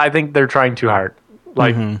sometimes I think they're trying too hard.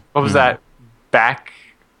 Like, what was that?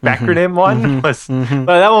 Backronym one was well,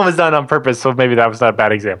 that one was done on purpose, so maybe that was not a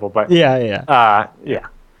bad example. But But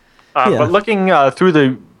looking through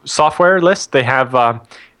the software list, they have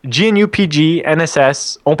GNU PG,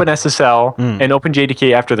 NSS, OpenSSL, and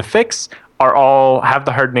OpenJDK after the fix are all have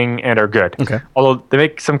the hardening and are good. Okay. Although they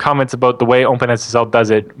make some comments about the way OpenSSL does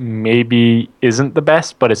it maybe isn't the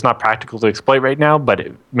best, but it's not practical to exploit right now, but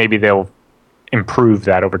maybe they'll improve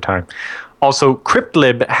that over time. Also,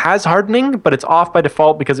 cryptlib has hardening, but it's off by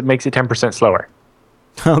default because it makes it 10% slower.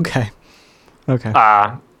 Okay.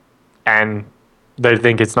 And they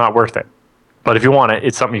think it's not worth it. But if you want it,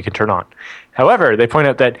 it's something you can turn on. However, they point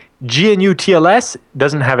out that GNU TLS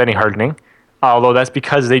doesn't have any hardening, although that's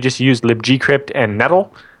because they just used libgcrypt and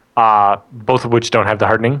Nettle, both of which don't have the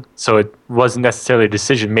hardening. So it wasn't necessarily a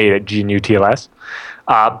decision made at GNU TLS.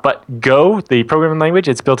 But Go, the programming language,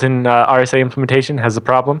 its built-in RSA implementation has the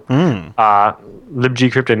problem.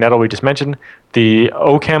 libgcrypt and Nettle we just mentioned. The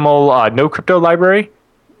OCaml no crypto library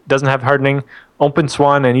doesn't have hardening.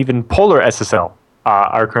 OpenSwan and even Polar SSL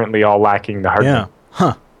are currently all lacking the hardening. Yeah.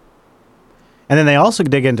 Huh. And then they also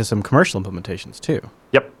dig into some commercial implementations too.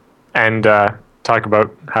 Yep. And talk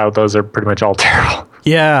about how those are pretty much all terrible.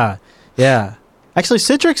 Yeah. Actually,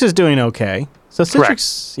 Citrix is doing okay. So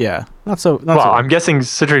Citrix, Correct. not so. I'm guessing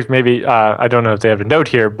Citrix maybe, I don't know if they have a note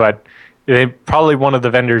here, but they probably one of the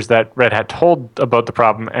vendors that Red Hat told about the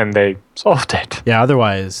problem and they solved it. Yeah,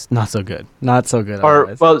 otherwise, not so good. Not so good.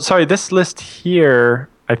 Sorry, this list here,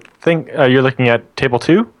 I think you're looking at table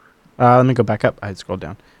 2? Let me go back up. I had scrolled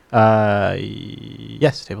down.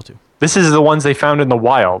 Yes, table 2. This is the ones they found in the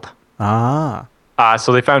wild. So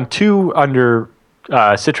they found 2 under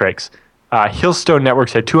Citrix. Hillstone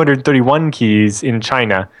Networks had 231 keys in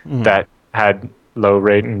China that had low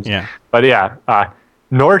rate. But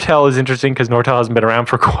Nortel is interesting because Nortel hasn't been around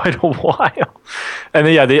for quite a while. And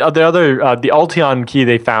then, the Alteon key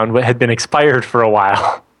they found had been expired for a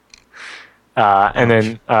while. And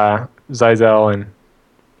then Zyzel and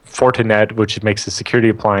Fortinet, which makes a security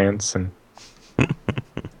appliance.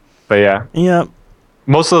 But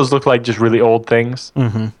most of those look like just really old things.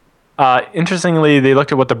 Interestingly, they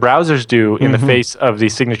looked at what the browsers do in the face of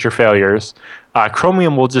these signature failures.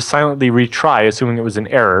 Chromium will just silently retry, assuming it was an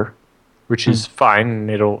error, which is fine, and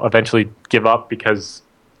it'll eventually give up because,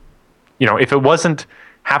 if it wasn't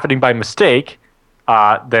happening by mistake,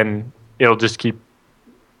 then it'll just keep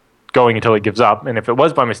going until it gives up. And if it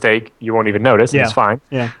was by mistake, you won't even notice, and it's fine.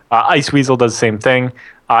 Iceweasel does the same thing.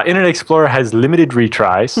 Internet Explorer has limited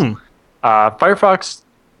retries. Firefox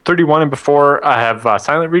 31 and before have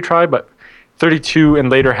silent retry, but 32 and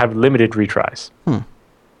later have limited retries.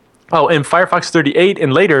 Oh, and Firefox 38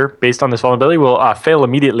 and later, based on this vulnerability, will fail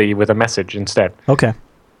immediately with a message instead. Okay.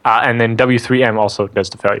 And then W3M also does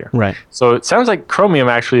the failure. Right. So it sounds like Chromium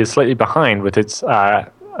actually is slightly behind with its...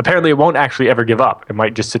 apparently, it won't actually ever give up. It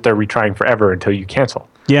might just sit there retrying forever until you cancel.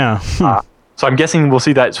 Yeah. So I'm guessing we'll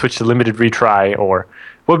see that switch to limited retry, or...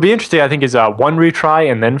 What would be interesting, I think, is one retry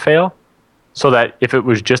and then fail, so that if it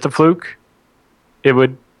was just a fluke, it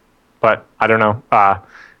would... But I don't know.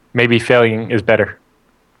 Maybe failing is better.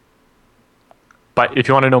 But if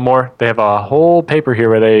you want to know more, they have a whole paper here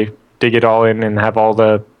where they dig it all in and have all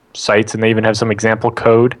the sites, and they even have some example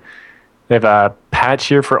code. They have a patch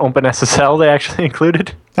here for OpenSSL they actually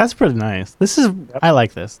included. That's pretty nice. I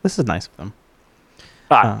like this. This is nice of them.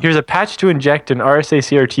 Here's a patch to inject an RSA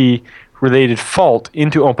CRT related fault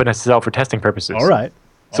into OpenSSL for testing purposes. All right.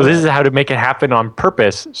 So this is how to make it happen on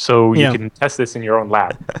purpose so you can test this in your own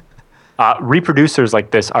lab. Reproducers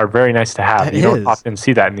like this are very nice to have. You don't often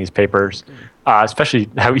see that in these papers, especially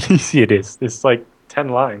how easy it is. It's like 10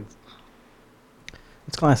 lines.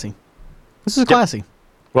 It's classy. This is classy.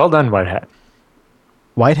 Well done, White Hat.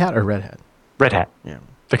 White Hat or Red Hat? Red Hat. Yeah.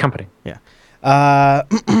 The company. Yeah. All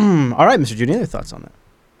right, Mr. Judy, any other thoughts on that?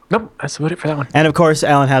 Nope, that's about it for that one. And, of course,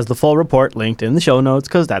 Alan has the full report linked in the show notes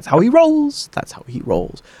because that's how he rolls. That's how he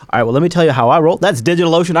rolls. All right, well, let me tell you how I roll. That's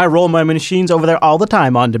DigitalOcean. I roll my machines over there all the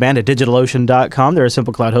time on demand at DigitalOcean.com. They're a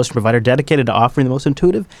simple cloud hosting provider dedicated to offering the most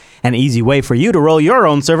intuitive and easy way for you to roll your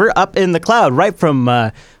own server up in the cloud, right from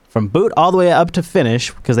boot all the way up to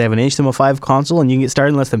finish, because they have an HTML5 console, and you can get started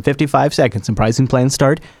in less than 55 seconds. And pricing plans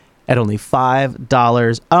start at only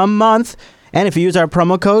 $5 a month. And if you use our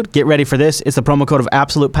promo code, get ready for this. It's the promo code of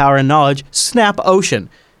absolute power and knowledge, SNAPOcean.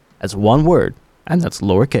 That's one word, and that's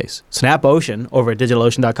lowercase. SNAPOcean over at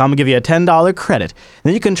DigitalOcean.com will give you a $10 credit. And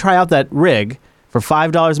then you can try out that rig for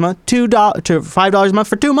 $5 a month, $5 a month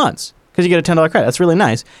for 2 months, because you get a $10 credit. That's really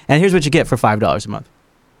nice. And here's what you get for $5 a month.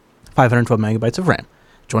 512 megabytes of RAM,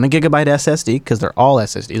 20 gigabyte SSD, because they're all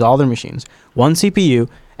SSDs, all their machines, 1 CPU,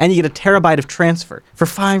 and you get a terabyte of transfer for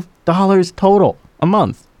 $5 total a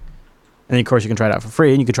month. And then, of course, you can try it out for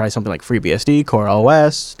free. And you can try something like FreeBSD,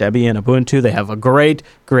 CoreOS, Debian, Ubuntu. They have a great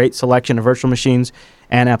selection of virtual machines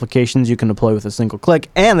and applications you can deploy with a single click.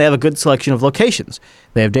 And they have a good selection of locations.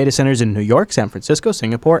 They have data centers in New York, San Francisco,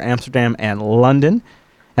 Singapore, Amsterdam, and London.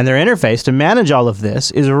 And their interface to manage all of this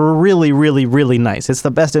is really, really, really nice. It's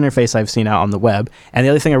the best interface I've seen out on the web. And the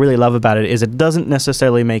other thing I really love about it is it doesn't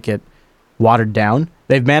necessarily make it watered down.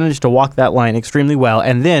 They've managed to walk that line extremely well.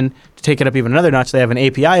 And then to take it up even another notch, they have an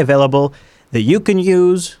API available that you can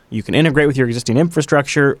use. You can integrate with your existing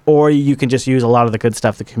infrastructure, or you can just use a lot of the good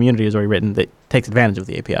stuff the community has already written that takes advantage of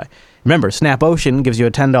the API. Remember, SnapOcean gives you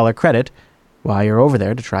a $10 credit while you're over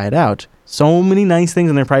there to try it out. So many nice things,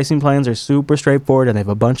 and their pricing plans are super straightforward, and they have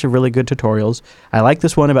a bunch of really good tutorials. I like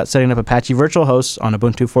this one about setting up Apache virtual hosts on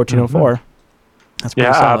Ubuntu 14.04. That's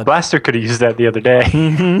pretty solid. Blaster could have used that the other day.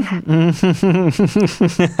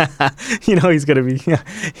 He's going to be,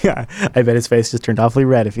 yeah. I bet his face just turned awfully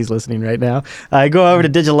red if he's listening right now. Go over to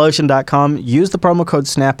DigitalOcean.com, use the promo code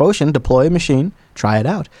SnapOcean, deploy a machine, try it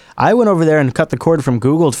out. I went over there and cut the cord from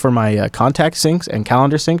Google for my contact syncs and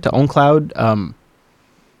calendar sync to OwnCloud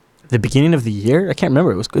the beginning of the year. I can't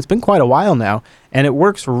remember. It's been quite a while now, and it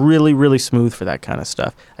works really, really smooth for that kind of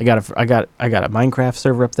stuff. I got a Minecraft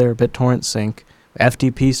server up there, BitTorrent sync.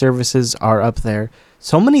 FTP services are up there.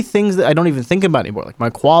 So many things that I don't even think about anymore, like my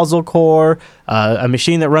Quasal core, a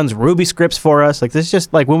machine that runs Ruby scripts for us. Like, this is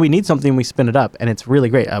just like when we need something, we spin it up, and it's really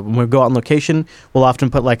great. When we go out on location, we'll often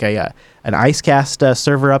put like an IceCast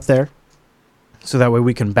server up there, so that way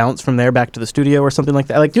we can bounce from there back to the studio or something like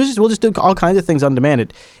that. Like, we'll just do all kinds of things on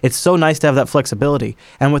demand. It's so nice to have that flexibility.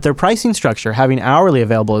 And with their pricing structure, having hourly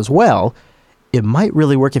available as well, it might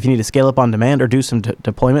really work if you need to scale up on demand or do some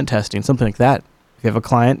deployment testing, something like that. If you have a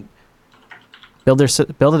client, build it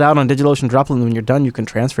out on DigitalOcean Droplet, and when you're done, you can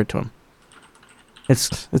transfer it to them.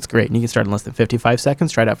 It's great. And you can start in less than 55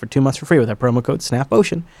 seconds. Try it out for 2 months for free with our promo code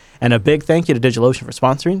SnapOcean. And a big thank you to DigitalOcean for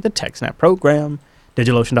sponsoring the TechSNAP program.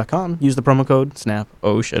 DigitalOcean.com. Use the promo code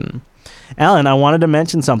SnapOcean. Alan, I wanted to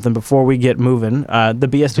mention something before we get moving. The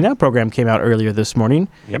BSD program came out earlier this morning.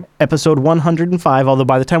 Yep. Episode 105, although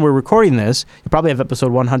by the time we're recording this, you probably have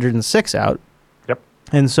episode 106 out. Yep.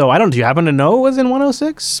 And so, do you happen to know what was in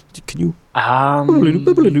 106? Can you? Yeah.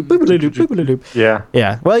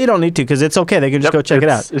 Yeah. Well, you don't need to, because it's okay. They can just go check it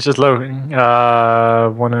out. It's just loading.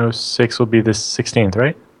 106 will be the 16th,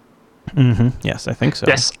 right? Mm-hmm. Yes, I think so.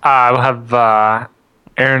 Yes. We'll have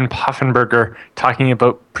Aaron Poffenberger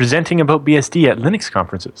presenting about BSD at Linux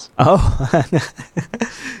conferences. Oh.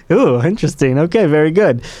 Ooh, interesting. Okay, very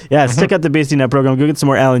good. Yeah, stick out the BSD program. Go get some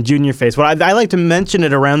more Alan Jr. face. Well, I like to mention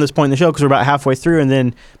it around this point in the show because we're about halfway through, and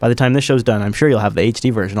then by the time this show's done, I'm sure you'll have the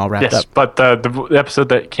HD version all wrapped up. Yes, but the episode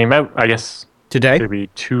that came out, I guess, today, it'll be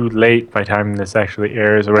too late by the time this actually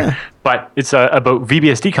airs. But it's about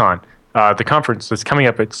VBSDCon, the conference that's coming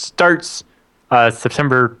up. It starts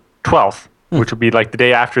September 12th. Which will be like the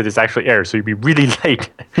day after this actually airs, so you'd be really late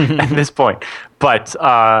at this point. But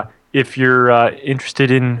if you're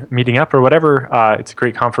interested in meeting up or whatever, it's a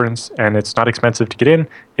great conference, and it's not expensive to get in.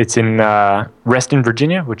 It's in Reston,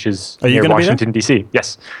 Virginia, which is near Washington, D.C.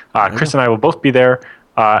 Yes. Chris and I will both be there,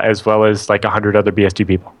 as well as like 100 other BSD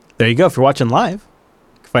people. There you go. If you're watching live,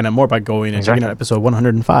 you can find out more by going and checking out episode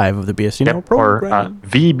 105 of the BSD program. Or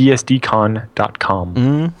vbsdcon.com.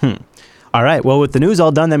 Mm-hmm. All right, well, with the news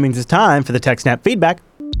all done, that means it's time for the TechSNAP feedback.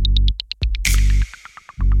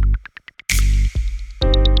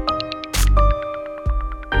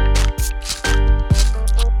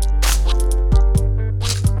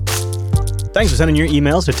 Thanks for sending your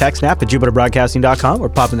emails to techsnap@jupiterbroadcasting.com or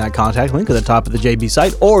popping that contact link at the top of the JB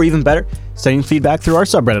site, or even better, sending feedback through our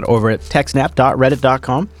subreddit over at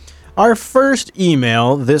techsnap.reddit.com. Our first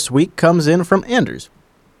email this week comes in from Anders.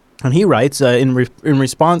 And he writes, in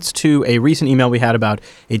response to a recent email we had about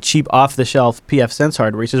a cheap off-the-shelf pfSense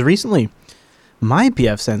hardware, he says, recently, my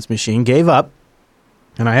pfSense machine gave up,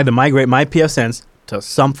 and I had to migrate my pfSense to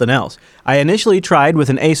something else. I initially tried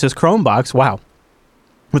with an Asus Chromebox,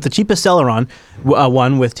 with the cheapest Celeron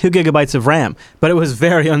one with 2 gigabytes of RAM, but it was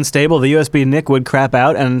very unstable. The USB NIC would crap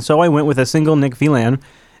out, and so I went with a single NIC VLAN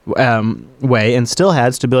way and still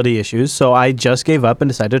had stability issues, so I just gave up and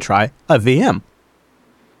decided to try a VM.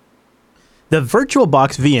 The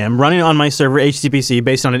VirtualBox VM running on my server HCPC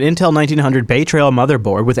based on an Intel 1900 Bay Trail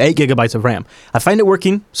motherboard with 8 gigabytes of RAM. I find it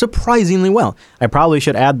working surprisingly well. I probably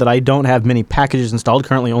should add that I don't have many packages installed,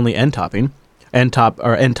 currently only NTOP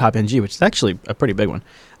NG, which is actually a pretty big one.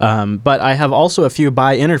 But I have also a few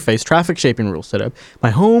by interface traffic shaping rules set up. My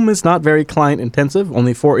home is not very client intensive,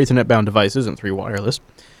 only 4 Ethernet bound devices and 3 wireless.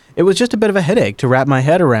 It was just a bit of a headache to wrap my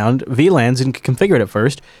head around VLANs and configure it at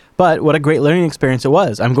first, but what a great learning experience it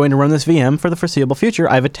was. I'm going to run this VM for the foreseeable future.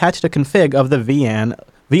 I've attached a config of the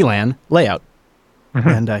VLAN layout.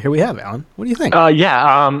 And here we have, Alan. What do you think?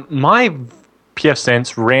 My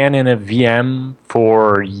pfSense ran in a VM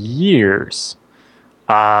for years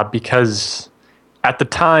because at the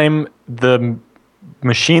time, the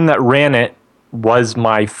machine that ran it was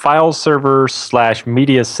my file server /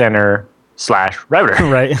 media center / router.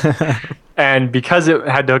 Right. And because it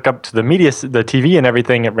had to hook up to the TV and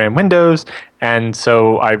everything, it ran Windows. And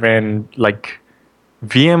so I ran like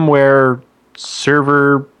VMware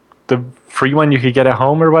server, the free one you could get at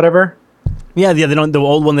home or whatever. Yeah, the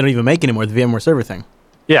old one they don't even make anymore, the VMware server thing.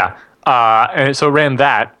 Yeah. And so it ran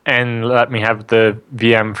that and let me have the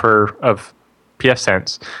VM of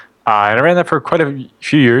pfSense. And I ran that for quite a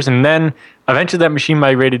few years. And then eventually that machine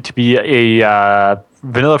migrated to be a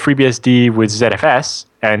vanilla FreeBSD with ZFS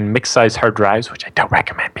and mixed size hard drives, which I don't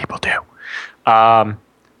recommend people do.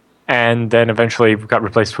 And then eventually got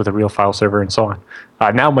replaced with a real file server and so on.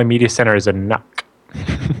 Now my media center is a NUC.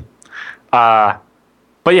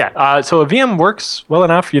 But yeah, so a VM works well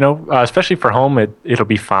enough, especially for home. It'll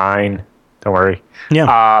be fine. Don't worry.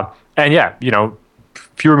 Yeah. And yeah,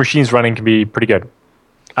 fewer machines running can be pretty good.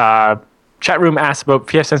 Chat room asked about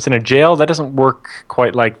pfSense in a jail. That doesn't work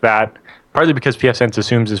quite like that. Partly because pfSense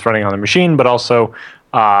assumes it's running on the machine, but also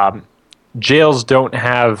jails don't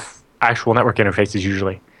have actual network interfaces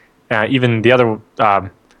usually. Even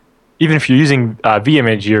if you're using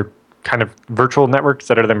vImage, you're kind of virtual networks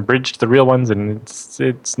that are then bridged to the real ones, and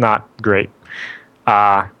it's not great.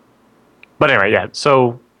 But anyway, yeah.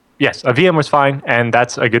 So yes, a VM was fine, and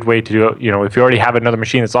that's a good way to do it. If you already have another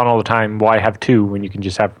machine that's on all the time, why have two when you can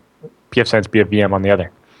just have pfSense be a VM on the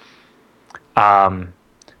other?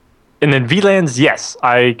 And then VLANs, yes,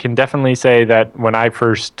 I can definitely say that when I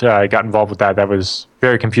first got involved with that was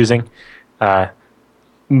very confusing.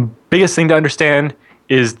 Biggest thing to understand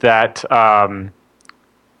is that what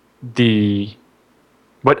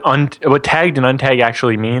tagged and untagged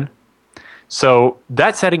actually mean. So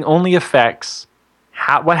that setting only affects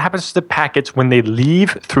what happens to the packets when they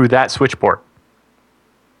leave through that switchboard.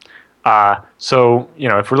 So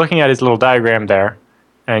if we're looking at his little diagram there,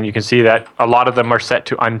 and you can see that a lot of them are set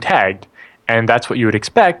to untagged, and that's what you would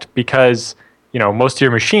expect because most of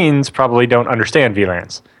your machines probably don't understand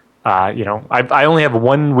VLANs. I only have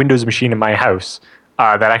one Windows machine in my house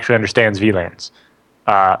that actually understands VLANs.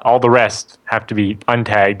 All the rest have to be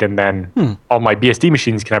untagged, and then all my BSD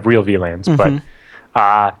machines can have real VLANs. Mm-hmm.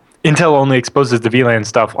 But Intel only exposes the VLAN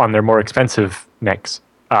stuff on their more expensive NICs.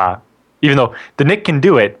 Even though the NIC can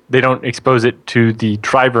do it, they don't expose it to the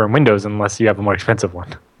driver in Windows unless you have a more expensive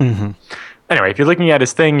one. Mm-hmm. Anyway, if you're looking at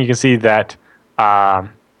his thing, you can see that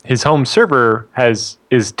his home server is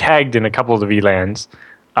tagged in a couple of the VLANs,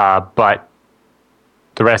 but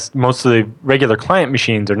the rest, most of the regular client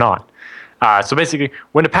machines are not. So basically,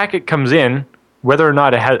 when a packet comes in, whether or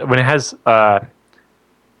not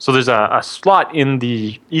so there's a slot in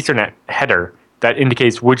the Ethernet header that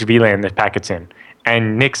indicates which VLAN the packet's in.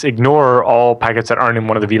 And NICs ignore all packets that aren't in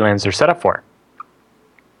one of the VLANs they're set up for.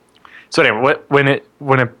 So anyway, when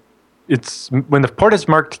the port is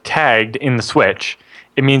marked tagged in the switch,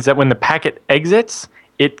 it means that when the packet exits,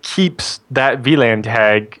 it keeps that VLAN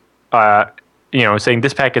tag, saying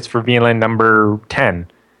this packet's for VLAN number 10,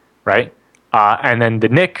 right? And then the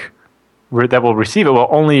NIC that will receive it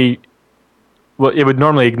it would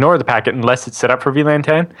normally ignore the packet unless it's set up for VLAN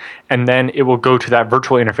 10, and then it will go to that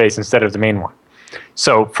virtual interface instead of the main one.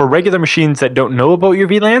 So for regular machines that don't know about your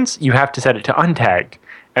VLANs, you have to set it to untagged.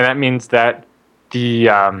 And that means that the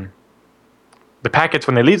packets,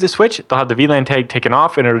 when they leave the switch, they'll have the VLAN tag taken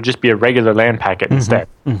off, and it'll just be a regular LAN packet instead.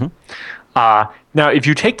 Mm-hmm. Now, if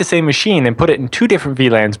you take the same machine and put it in two different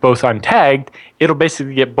VLANs, both untagged, it'll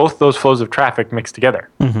basically get both those flows of traffic mixed together.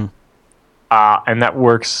 Mm-hmm. And that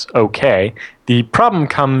works okay. The problem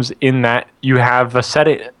comes in that you have the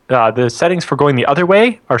settings for going the other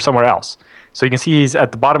way are somewhere else. So you can see he's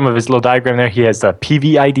at the bottom of his little diagram there. He has the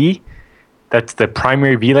PV ID. That's the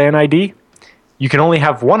primary VLAN ID. You can only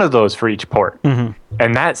have one of those for each port. Mm-hmm.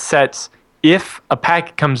 And that sets, if a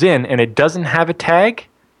packet comes in and it doesn't have a tag,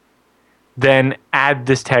 then add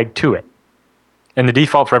this tag to it. And the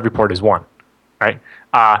default for every port is 1, right?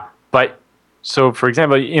 So for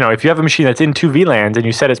example, if you have a machine that's in two VLANs and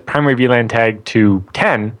you set its primary VLAN tag to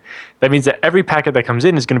 10, that means that every packet that comes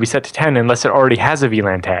in is going to be set to 10 unless it already has a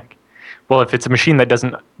VLAN tag. Well, if it's a machine that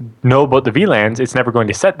doesn't know about the VLANs, it's never going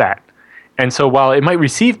to set that. And so while it might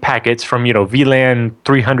receive packets from, VLAN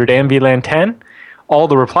 300 and VLAN 10, all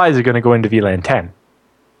the replies are going to go into VLAN 10.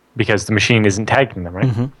 because the machine isn't tagging them, right?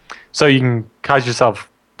 Mm-hmm. So you can cause yourself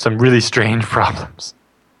some really strange problems.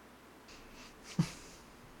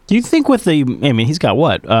 Do you think with the, I mean, he's got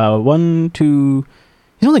what? One, two,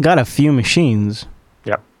 he's only got a few machines.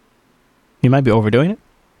 Yep. He might be overdoing it.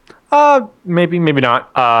 Maybe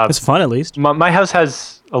not. It's fun, at least. My house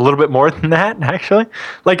has a little bit more than that, actually.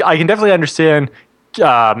 Like, I can definitely understand.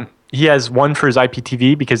 He has one for his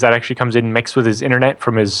IPTV because that actually comes in mixed with his internet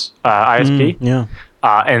from his ISP. Yeah.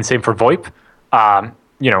 And same for VoIP.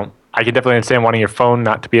 I can definitely understand wanting your phone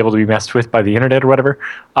not to be able to be messed with by the internet or whatever.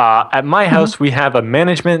 At my house, we have a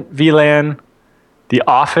management VLAN, the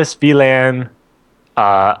office VLAN,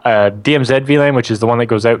 a DMZ VLAN, which is the one that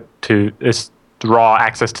goes out to this raw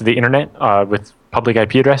access to the internet with public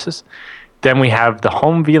IP addresses. Then we have the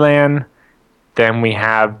home VLAN. Then we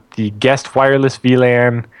have the guest wireless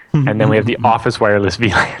VLAN. And then we have the office wireless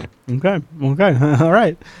VLAN. Okay. All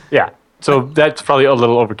right. Yeah. So that's probably a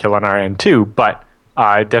little overkill on our end too, but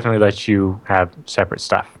it definitely lets you have separate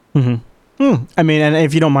stuff. I mean, and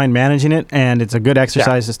if you don't mind managing it, and it's a good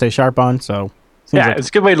exercise to stay sharp on, so. It's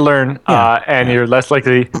a good way to learn, and you're less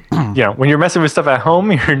likely, when you're messing with stuff at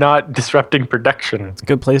home, you're not disrupting production. It's a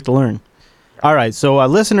good place to learn. All right, so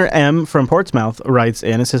listener M from Portsmouth writes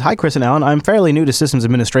in and says, "Hi, Chris and Alan. I'm fairly new to systems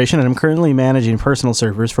administration, and I'm currently managing personal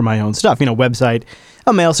servers for my own stuff. Website,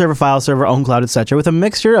 a mail server, file server, own cloud, etc., with a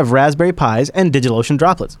mixture of Raspberry Pis and DigitalOcean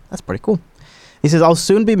droplets." That's pretty cool. He says, "I'll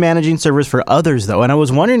soon be managing servers for others, though, and I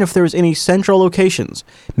was wondering if there was any central locations,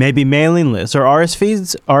 maybe mailing lists or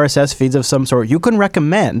RSS feeds of some sort you can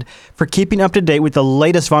recommend for keeping up to date with the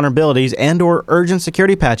latest vulnerabilities and or urgent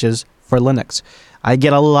security patches for Linux. I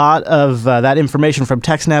get a lot of that information from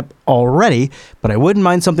TechSNAP already, but I wouldn't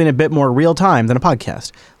mind something a bit more real-time than a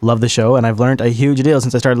podcast. Love the show, and I've learned a huge deal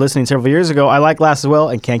since I started listening several years ago. I like Glass as well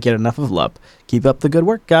and can't get enough of love. Keep up the good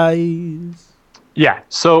work, guys." Yeah,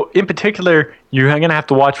 so in particular, you're going to have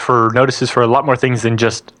to watch for notices for a lot more things than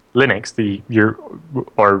just Linux,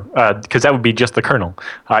 because that would be just the kernel.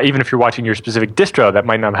 Even if you're watching your specific distro, that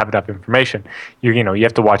might not have enough information. You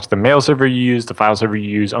have to watch the mail server you use, the file server you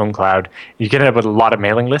use, own cloud. You can end up with a lot of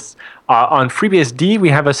mailing lists. On FreeBSD, we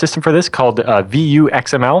have a system for this called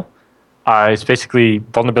VUXML. It's basically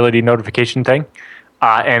vulnerability notification thing,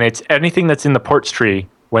 and it's anything that's in the ports tree.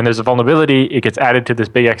 When there's a vulnerability, it gets added to this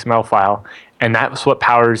big XML file, and that's what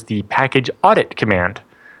powers the package audit command,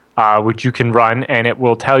 which you can run, and it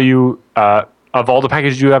will tell you of all the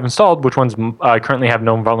packages you have installed, which ones currently have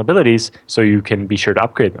known vulnerabilities, so you can be sure to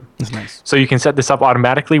upgrade them. That's nice. So you can set this up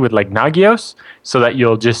automatically with like Nagios, so that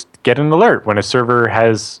you'll just get an alert when a server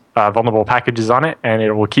has vulnerable packages on it, and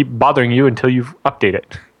it will keep bothering you until you update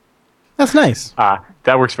it. That's nice.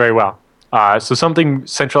 That works very well. So something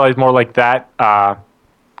centralized more like that.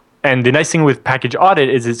 And the nice thing with package audit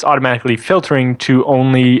is it's automatically filtering to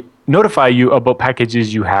only notify you about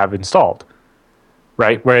packages you have installed,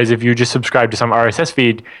 right? Whereas if you just subscribe to some RSS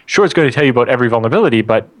feed, sure, it's going to tell you about every vulnerability,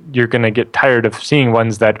 but you're going to get tired of seeing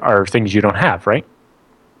ones that are things you don't have, right?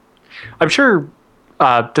 I'm sure,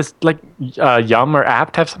 does Yum or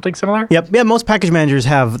apt have something similar? Yep. Yeah, most package managers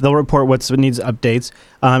they'll report what needs updates.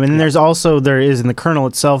 And then there is in the kernel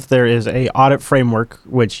itself, there is a audit framework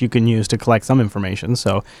which you can use to collect some information.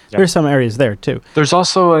 So there's some areas there too. There's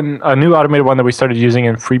also a new automated one that we started using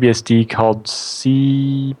in FreeBSD called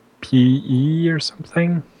CPE or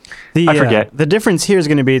something. I forget. The difference here is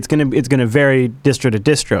going to be it's going to vary distro to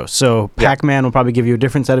distro. So Pacman will probably give you a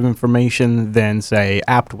different set of information than say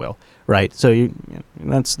apt will. Right, so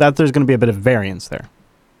there's going to be a bit of variance there.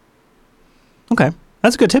 Okay,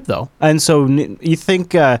 that's a good tip though. And so you think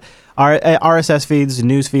RSS feeds,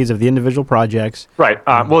 news feeds of the individual projects? Right.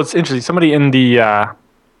 Well, it's interesting. Somebody in the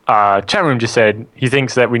chat room just said he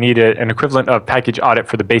thinks that we need an equivalent of package audit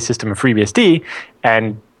for the base system of FreeBSD,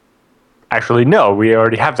 and actually, no, we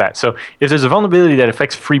already have that. So if there's a vulnerability that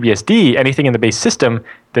affects FreeBSD, anything in the base system,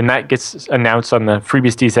 then that gets announced on the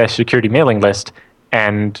FreeBSD/security mailing list,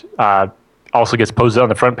 and also gets posted on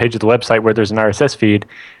the front page of the website where there's an RSS feed,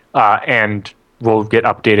 and will get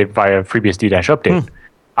updated via FreeBSD-update,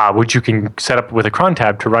 which you can set up with a cron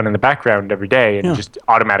tab to run in the background every day and just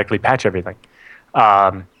automatically patch everything.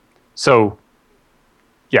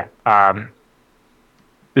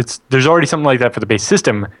 There's already something like that for the base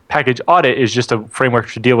system. Package audit is just a framework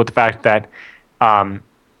to deal with the fact that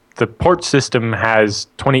the port system has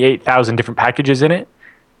 28,000 different packages in it,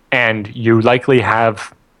 and you likely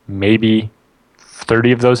have maybe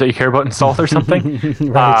 30 of those that you care about installed or something.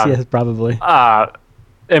 Right, yes, probably.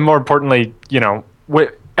 And more importantly,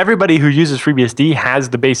 everybody who uses FreeBSD has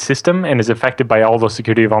the base system and is affected by all those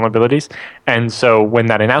security vulnerabilities. And so when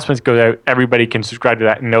that announcement goes out, everybody can subscribe to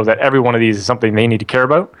that and know that every one of these is something they need to care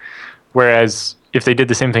about. Whereas if they did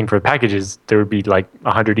the same thing for packages, there would be like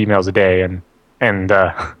 100 emails a day, and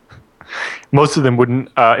most of them wouldn't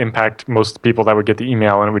impact most people that would get the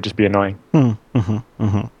email, and it would just be annoying.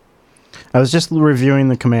 I was just reviewing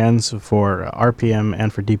the commands for RPM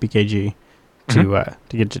and for DPKG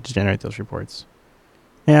to generate those reports.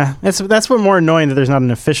 Yeah, that's what more annoying that there's not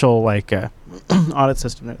an official audit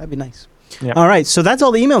system. That'd be nice. Yeah. All right, so that's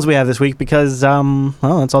all the emails we have this week because that's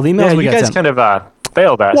all the emails we got. You guys kind of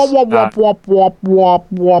failed us. Where's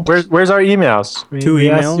our emails? We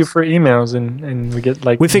asked you for emails, and we get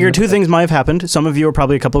we figured two things might have happened. Some of you are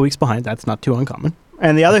probably a couple of weeks behind. That's not too uncommon.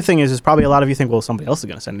 And the other thing is probably a lot of you think, well, somebody else is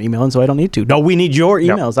going to send an email, and so I don't need to. No, we need your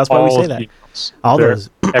emails. No, that's why we say that. Emails. All those.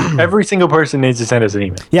 Every single person needs to send us an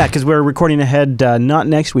email. Yeah, because we're recording ahead, not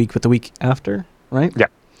next week, but the week after, right? Yeah.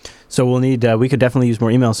 So we'll need. We could definitely use more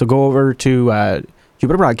emails. So go over to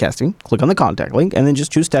Jupiter Broadcasting, click on the contact link, and then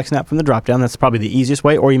just choose TechSNAP from the dropdown. That's probably the easiest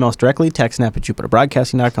way. Or email us directly,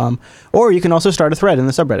 techsnap@jupiterbroadcasting.com. Or you can also start a thread in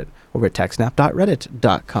the subreddit over at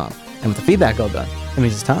techsnap.reddit.com. And with the feedback all done, that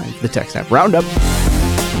means it's time for the TechSNAP Roundup.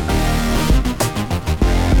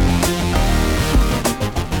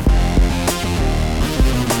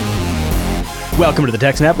 Welcome to the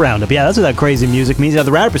TechSNAP Roundup. Yeah, that's what that crazy music means. Now,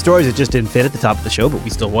 the roundup of stories, it just didn't fit at the top of the show, but we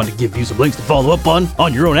still want to give you some links to follow up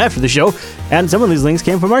on your own after the show. And some of these links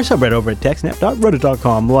came from our subreddit over at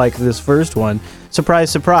techsnap.reddit.com, like this first one. Surprise,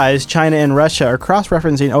 surprise, China and Russia are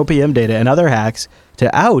cross-referencing OPM data and other hacks to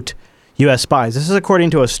out U.S. spies. This is according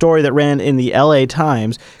to a story that ran in the L.A.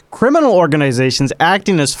 Times. Criminal organizations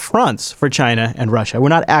acting as fronts for China and Russia. We're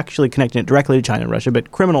not actually connecting it directly to China and Russia,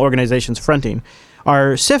 but criminal organizations fronting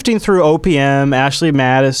are sifting through OPM, Ashley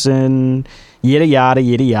Madison, yada,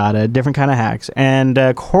 yada, different kind of hacks, and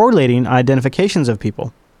correlating identifications of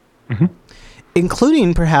people,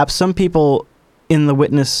 including perhaps some people in the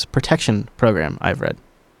witness protection program, I've read.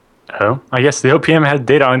 Oh, I guess the OPM has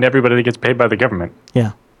data on everybody that gets paid by the government.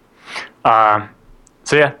 Yeah.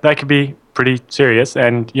 So yeah, that could be pretty serious.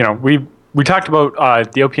 And, we talked about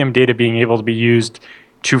the OPM data being able to be used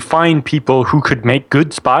to find people who could make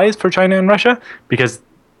good spies for China and Russia, because,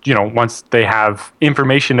 once they have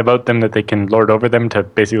information about them that they can lord over them to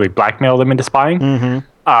basically blackmail them into spying.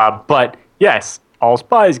 But yes, all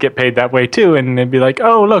spies get paid that way too. And they'd be like,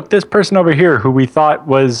 oh, look, this person over here who we thought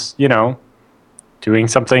was, doing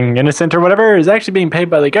something innocent or whatever is actually being paid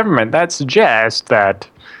by the government. That suggests that,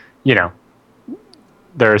 they're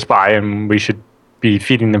a spy and we should be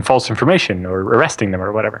feeding them false information or arresting them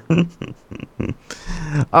or whatever.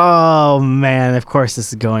 Oh, man, of course this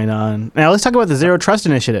is going on. Now, let's talk about the Zero Trust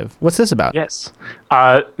Initiative. What's this about? Yes.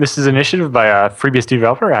 This is an initiative by a FreeBSD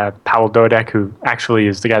developer, Pavel Dodek, who actually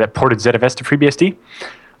is the guy that ported ZFS to FreeBSD.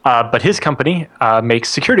 But his company makes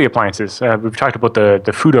security appliances. We've talked about the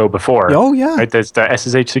Fudo before. Oh, yeah. Right? That's the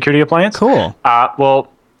SSH security appliance. Cool.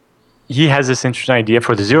 Well, he has this interesting idea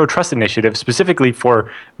for the Zero Trust Initiative, specifically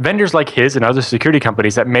for vendors like his and other security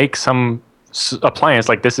companies that make some appliance.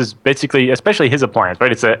 Like this is basically, especially his appliance,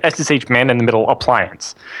 right? It's a SSH man-in-the-middle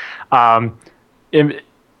appliance. Do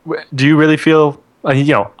you really feel,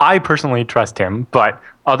 I personally trust him, but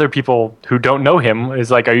other people who don't know him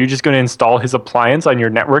is like, are you just going to install his appliance on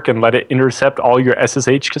your network and let it intercept all your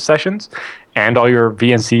SSH sessions and all your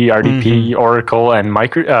VNC, RDP, Oracle, and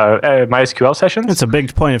MySQL sessions? It's a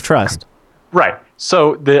big point of trust. Right.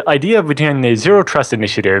 So the idea behind the Zero Trust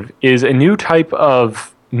Initiative is a new type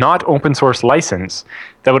of not open source license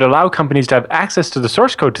that would allow companies to have access to the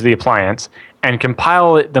source code to the appliance and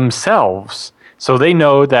compile it themselves, so they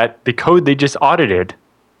know that the code they just audited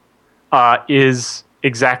is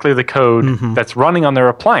exactly the code that's running on their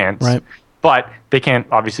appliance. Right. But they can't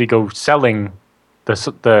obviously go selling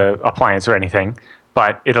the appliance or anything.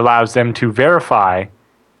 But it allows them to verify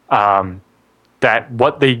that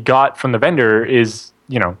what they got from the vendor is,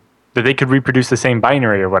 that they could reproduce the same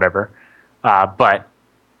binary or whatever. But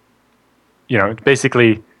it's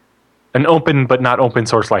basically an open but not open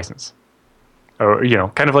source license. Or,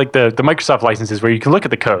 kind of like the Microsoft licenses where you can look at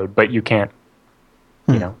the code, but you can't.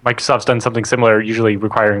 Microsoft's done something similar, usually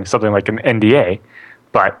requiring something like an NDA.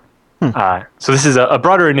 But so this is a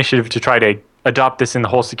broader initiative to try to adopt this in the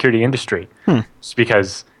whole security industry, just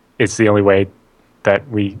because it's the only way that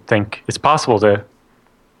we think it's possible to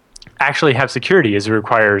actually have security, as it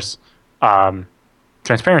requires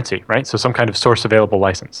transparency, right? So some kind of source available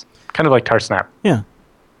license, kind of like TarSNAP. Yeah.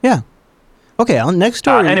 Okay, on next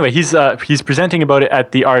story. Anyway, he's presenting about it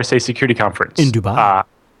at the RSA Security Conference in Dubai.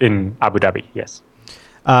 In Abu Dhabi, yes.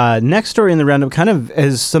 Next story in the roundup kind of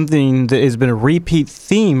is something that has been a repeat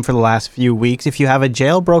theme for the last few weeks. If you have a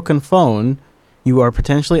jailbroken phone, you are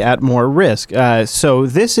potentially at more risk. So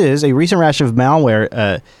this is a recent rash of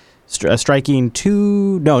malware striking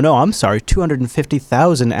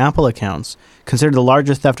 250,000 Apple accounts, considered the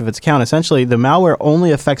largest theft of its kind. Essentially, the malware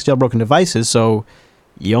only affects jailbroken devices, so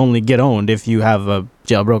you only get owned if you have a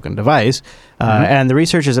jailbroken device. And the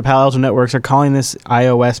researchers at Palo Alto Networks are calling this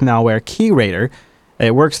iOS malware KeyRater.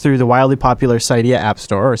 It works through the wildly popular Cydia App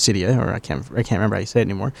Store, or Cydia, or I can't remember how you say it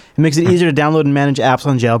anymore. It makes it easier to download and manage apps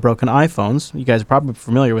on jailbroken iPhones. You guys are probably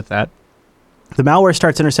familiar with that. The malware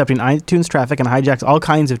starts intercepting iTunes traffic and hijacks all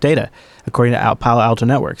kinds of data, according to Palo Alto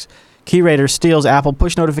Networks. KeyRater steals Apple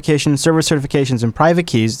push notifications, server certifications, and private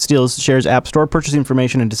keys. It shares App Store purchase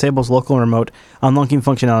information, and disables local and remote unlocking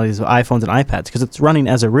functionalities of iPhones and iPads. Because it's running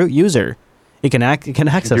as a root user, it can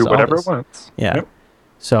access do whatever all this. It wants. Yeah. Yep.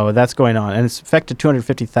 So that's going on, and it's affected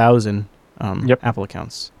 250,000 Apple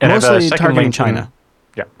accounts, and mostly targeting China.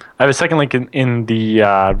 I have a second link in the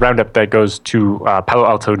roundup that goes to Palo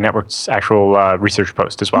Alto Network's actual research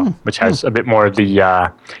post as well, which has a bit more of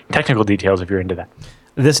the technical details if you're into that.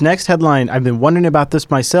 This next headline, I've been wondering about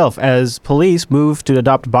this myself. As police move to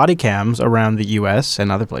adopt body cams around the U.S.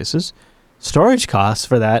 and other places, storage costs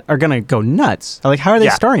for that are going to go nuts. Like, how are they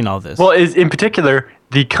storing all this? Well, in particular,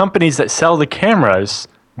 the companies that sell the cameras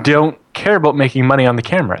don't care about making money on the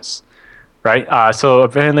cameras, right? So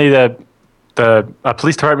apparently the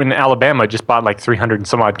police department in Alabama just bought like 300 and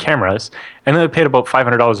some odd cameras, and then they paid about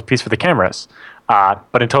 $500 a piece for the cameras.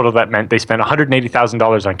 But in total, that meant they spent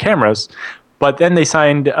 $180,000 on cameras. But then they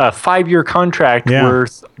signed a 5-year contract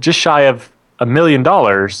worth just shy of $1 million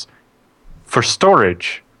for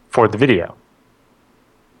storage for the video.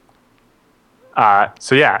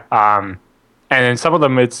 And then some of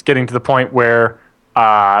them, it's getting to the point where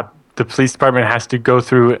the police department has to go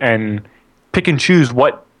through and pick and choose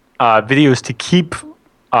what videos to keep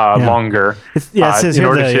longer. It says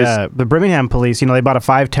here the Birmingham police, they bought a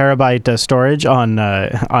 5 terabyte storage on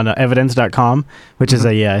evidence.com, which is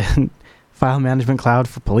a file management cloud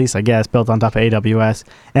for police, I guess, built on top of AWS.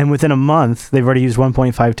 And within a month, they've already used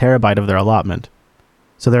 1.5 terabyte of their allotment.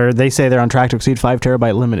 So they say they're on track to exceed 5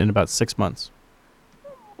 terabyte limit in about 6 months.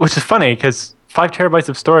 Which is funny because 5 terabytes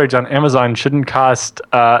of storage on Amazon shouldn't cost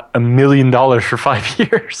 $1 million for 5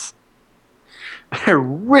 years. They're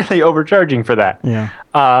really overcharging for that. Yeah.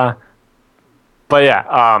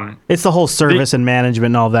 It's the whole service and management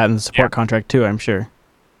and all that and the support contract too, I'm sure.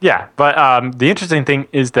 Yeah, but the interesting thing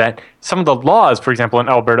is that some of the laws, for example, in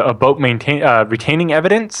Alberta about retaining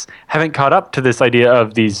evidence haven't caught up to this idea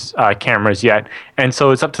of these cameras yet. And so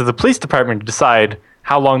it's up to the police department to decide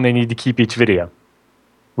how long they need to keep each video,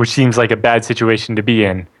 which seems like a bad situation to be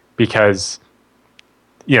in because,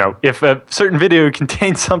 if a certain video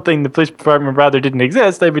contains something the police department rather didn't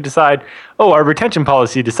exist, they would decide, our retention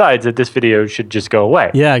policy decides that this video should just go away.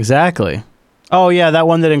 Yeah, exactly. Oh, yeah, that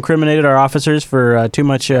one that incriminated our officers for too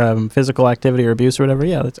much physical activity or abuse or whatever.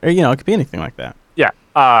 Yeah, it could be anything like that. Yeah,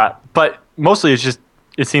 but mostly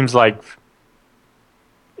it seems like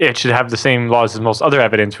it should have the same laws as most other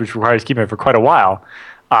evidence, which requires keeping it for quite a while.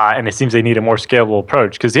 And it seems they need a more scalable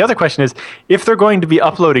approach. Because the other question is, if they're going to be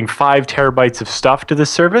uploading 5 terabytes of stuff to this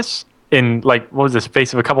service in,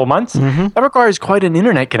 space of a couple months, that requires quite an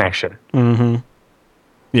internet connection. Mm-hmm.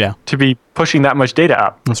 Yeah. To be pushing that much data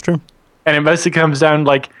up. That's true. And it mostly comes down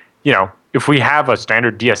if we have a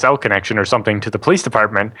standard DSL connection or something to the police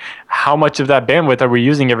department, how much of that bandwidth are we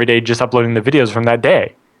using every day just uploading the videos from that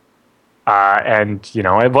day?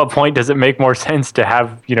 At what point does it make more sense to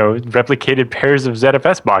have, replicated pairs of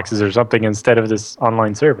ZFS boxes or something instead of this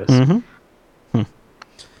online service? Mm-hmm.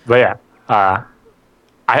 But yeah,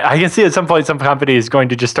 I can see at some point some company is going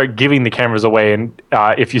to just start giving the cameras away and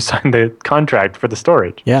if you sign the contract for the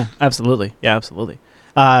storage. Yeah, absolutely.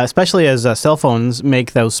 Especially as cell phones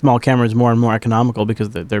make those small cameras more and more economical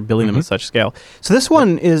because they're building them at such scale. So this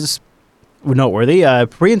one is noteworthy.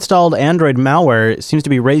 Pre-installed Android malware seems to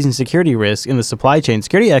be raising security risks in the supply chain.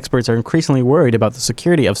 Security experts are increasingly worried about the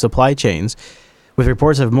security of supply chains, with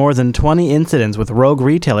reports of more than 20 incidents with rogue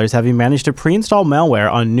retailers having managed to pre-install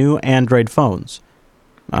malware on new Android phones.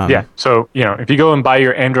 So, if you go and buy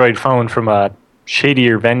your Android phone from a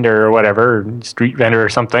shadier vendor or whatever, street vendor or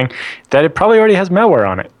something, that it probably already has malware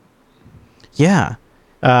on it. Yeah.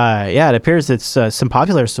 It appears it's some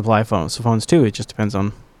popular supply phones too. It just depends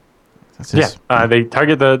on... They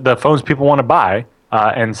target the phones people want to buy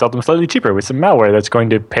and sell them slightly cheaper with some malware that's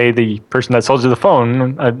going to pay the person that sells you the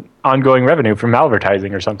phone ongoing revenue from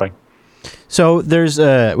advertising or something. So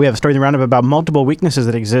we have a story in the roundup about multiple weaknesses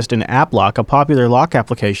that exist in AppLock, a popular lock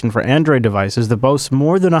application for Android devices that boasts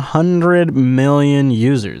more than 100 million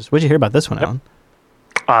users. What did you hear about this one, Alan?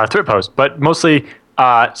 Through post, but mostly,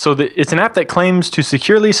 it's an app that claims to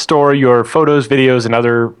securely store your photos, videos, and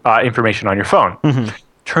other information on your phone.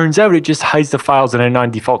 Turns out it just hides the files in a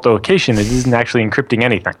non-default location. It isn't actually encrypting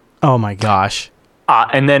anything. Oh my gosh.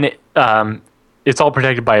 And then it's all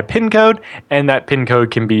protected by a PIN code, and that PIN code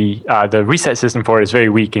can be, the reset system for it is very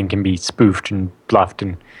weak and can be spoofed and bluffed.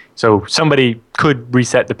 And so somebody could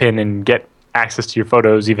reset the PIN and get access to your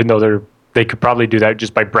photos, even though they could probably do that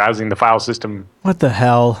just by browsing the file system. What the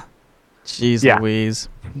hell? Jeez Louise.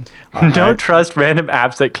 Don't trust random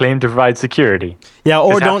apps that claim to provide security. Yeah,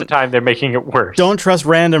 or half the time they're making it worse. Don't trust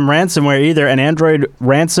random ransomware either. An Android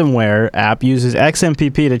ransomware app uses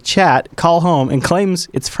XMPP to chat, call home, and claims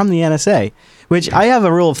it's from the NSA. Which I have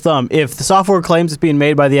a rule of thumb: if the software claims it's being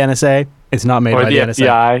made by the NSA, it's not made by the NSA.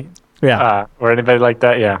 FBI, yeah, or anybody like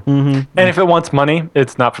that. Yeah. And if it wants money,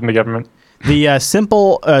 it's not from the government. The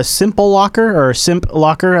simple locker, or simp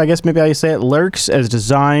locker, I guess maybe how you say it, lurks as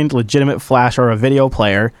designed legitimate flash or a video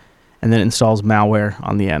player, and then installs malware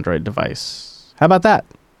on the Android device. How about that?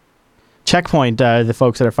 Checkpoint, the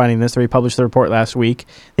folks that are finding this, they republished the report last week.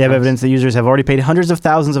 They have evidence that users have already paid hundreds of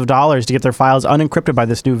thousands of dollars to get their files unencrypted by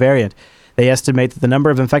this new variant. They estimate that the number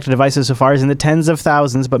of infected devices so far is in the tens of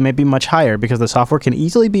thousands, but may be much higher because the software can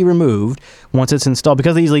easily be removed once it's installed.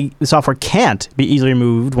 Because the software can't be easily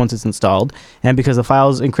removed once it's installed, and because the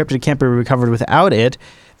files encrypted can't be recovered without it,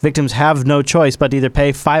 victims have no choice but to either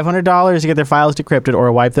pay $500 to get their files decrypted or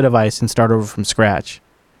wipe the device and start over from scratch.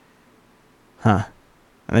 And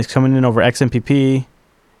it's coming in over XMPP,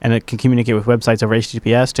 and it can communicate with websites over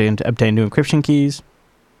HTTPS to obtain new encryption keys.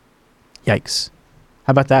 Yikes.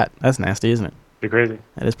 How about that? That's nasty, isn't it? Pretty crazy.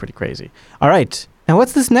 That is pretty crazy. All right. Now,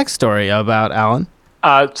 what's this next story about, Alan?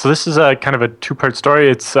 So this is a kind of a two-part story.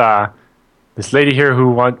 It's this lady here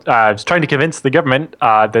who is trying to convince the government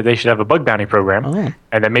that they should have a bug bounty program,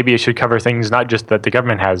 and that maybe it should cover things not just that the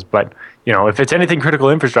government has, but if it's anything critical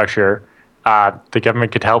infrastructure, the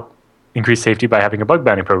government could help increase safety by having a bug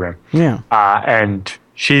bounty program. Yeah. And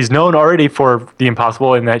she's known already for the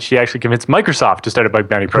impossible in that she actually convinced Microsoft to start a bug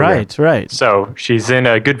bounty program. Right. So she's in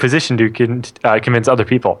a good position to convince other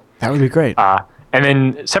people. That would be great. And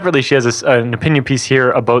then separately, she has an opinion piece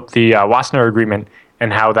here about the Wassenaar Agreement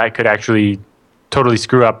and how that could actually totally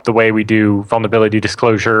screw up the way we do vulnerability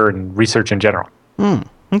disclosure and research in general.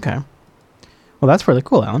 Okay. Well, that's really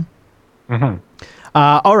cool, Alan.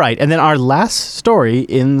 All right. And then our last story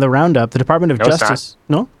in the roundup, the Department of Justice.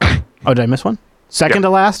 No? Oh, did I miss one? Second to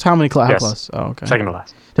last? How many plus? Oh, okay. Second to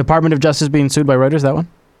last. Department of Justice being sued by Reuters, that one?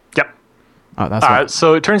 Yep. Oh, that's right.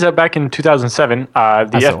 So it turns out back in 2007, the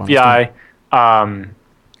FBI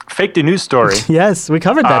faked a news story. Yes, we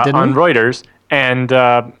covered that, didn't we? On Reuters, and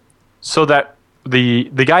so that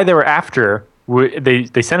the guy they were after,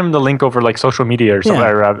 they sent him the link over like social media or something,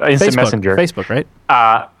 or instant messenger. Facebook, right?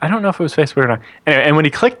 I don't know if it was Facebook or not. Anyway, and when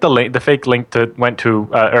he clicked the link, the fake link that went to,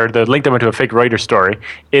 or the link that went to a fake Reuters story,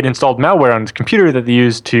 it installed malware on his computer that they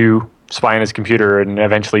used to spy on his computer and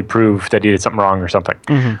eventually prove that he did something wrong or something.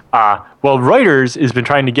 Well, Reuters has been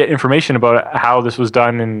trying to get information about how this was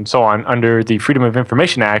done and so on under the Freedom of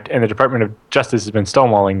Information Act, and the Department of Justice has been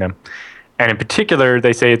stonewalling them. And in particular,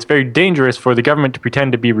 they say it's very dangerous for the government to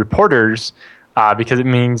pretend to be reporters because it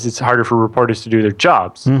means it's harder for reporters to do their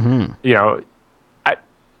jobs.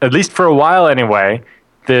 At least for a while anyway,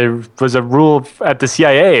 there was a rule at the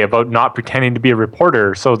CIA about not pretending to be a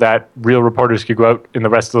reporter so that real reporters could go out in the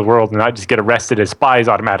rest of the world and not just get arrested as spies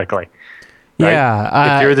automatically. Right?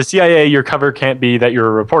 Yeah. If you're the CIA, your cover can't be that you're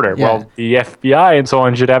a reporter. Yeah. Well, the FBI and so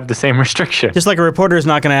on should have the same restriction. Just like a reporter is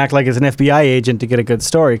not going to act like it's an FBI agent to get a good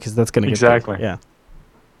story, because that's going to get exactly. Yeah,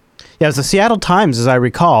 it was the Seattle Times, as I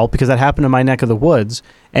recall, because that happened in my neck of the woods,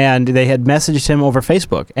 and they had messaged him over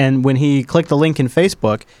Facebook. And when he clicked the link in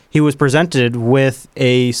Facebook, he was presented with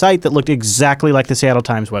a site that looked exactly like the Seattle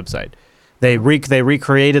Times website. They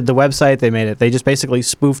recreated the website. They just basically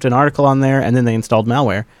spoofed an article on there, and then they installed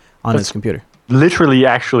malware on his computer. Literally,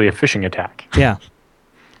 actually, a phishing attack. Yeah,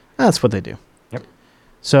 that's what they do. Yep.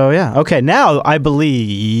 So yeah, okay. Now I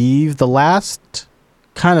believe the last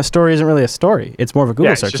kind of story isn't really a story. It's more of a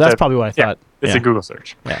Google search. That's probably what I thought. It's a Google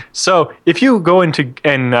search. Yeah. So if you go into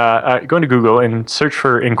Google and search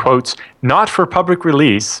for, in quotes, "not for public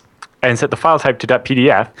release," and set the file type to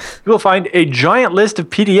 .pdf, you will find a giant list of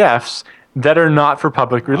PDFs that are not for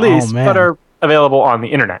public release, but are available on the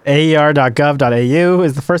internet. AER.gov.au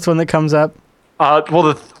is the first one that comes up. Well,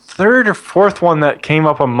 the third or fourth one that came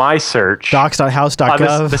up on my search.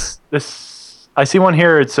 Docs.house.gov. This I see one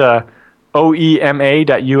here. It's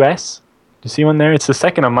oema.us. Do you see one there? It's the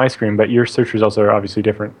second on my screen, but your search results are obviously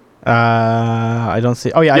different. I don't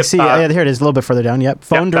see. Oh, yeah, I see. Yeah, here it is, a little bit further down. Yep.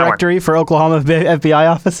 Phone directory for Oklahoma FBI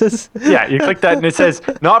offices. Yeah, you click that, and it says,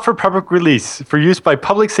 not for public release, for use by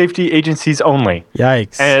public safety agencies only.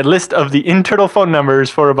 Yikes. And a list of the internal phone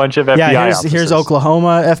numbers for a bunch of FBI offices. Here's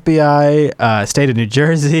Oklahoma FBI, state of New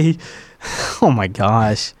Jersey. Oh, my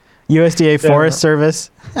gosh. USDA Forest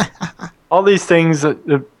Service. All these things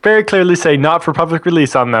very clearly say not for public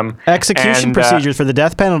release on them. Execution procedures for the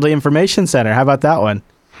Death Penalty Information Center. How about that one?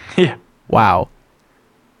 Yeah. Wow.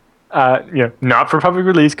 Not for public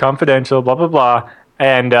release, confidential, blah, blah, blah.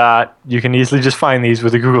 And you can easily just find these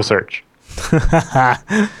with a Google search.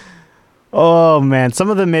 Oh, man. Some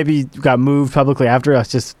of them maybe got moved publicly after us.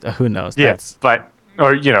 Just who knows? Yes,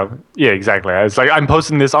 exactly. It's like I'm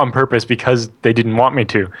posting this on purpose because they didn't want me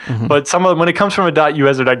to. Mm-hmm. But some of them, when it comes from a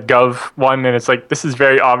 .us or .gov one, and it's like, this is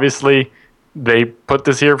very obviously they put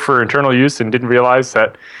this here for internal use and didn't realize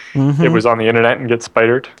that it was on the internet and gets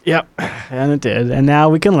spidered. Yep, and it did. And now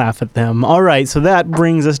we can laugh at them. All right, so that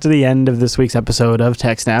brings us to the end of this week's episode of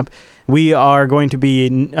TechSNAP. We are going to be,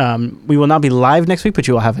 we will not be live next week, but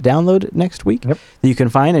you will have a download next week that you can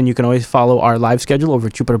find, and you can always follow our live schedule over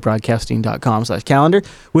at jupiterbroadcasting.com/calendar.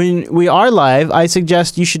 When we are live, I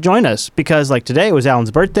suggest you should join us because like today was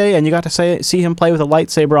Alan's birthday, and you got to see him play with a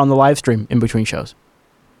lightsaber on the live stream in between shows.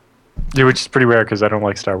 Yeah, which is pretty rare because I don't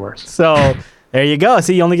like Star Wars. So there you go.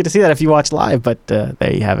 See, you only get to see that if you watch live, but there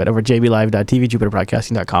you have it over at jblive.tv,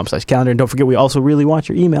 jupiterbroadcasting.com/calendar. And don't forget, we also really want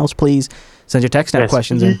your emails. Please send your TechSNAP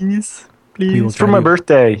questions in. Please. It's for my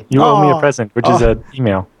birthday. You owe me a present, which is an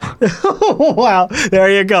email. Wow. There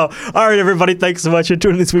you go. All right, everybody. Thanks so much for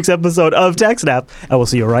tuning in this week's episode of TechSNAP, and we'll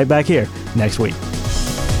see you right back here next week.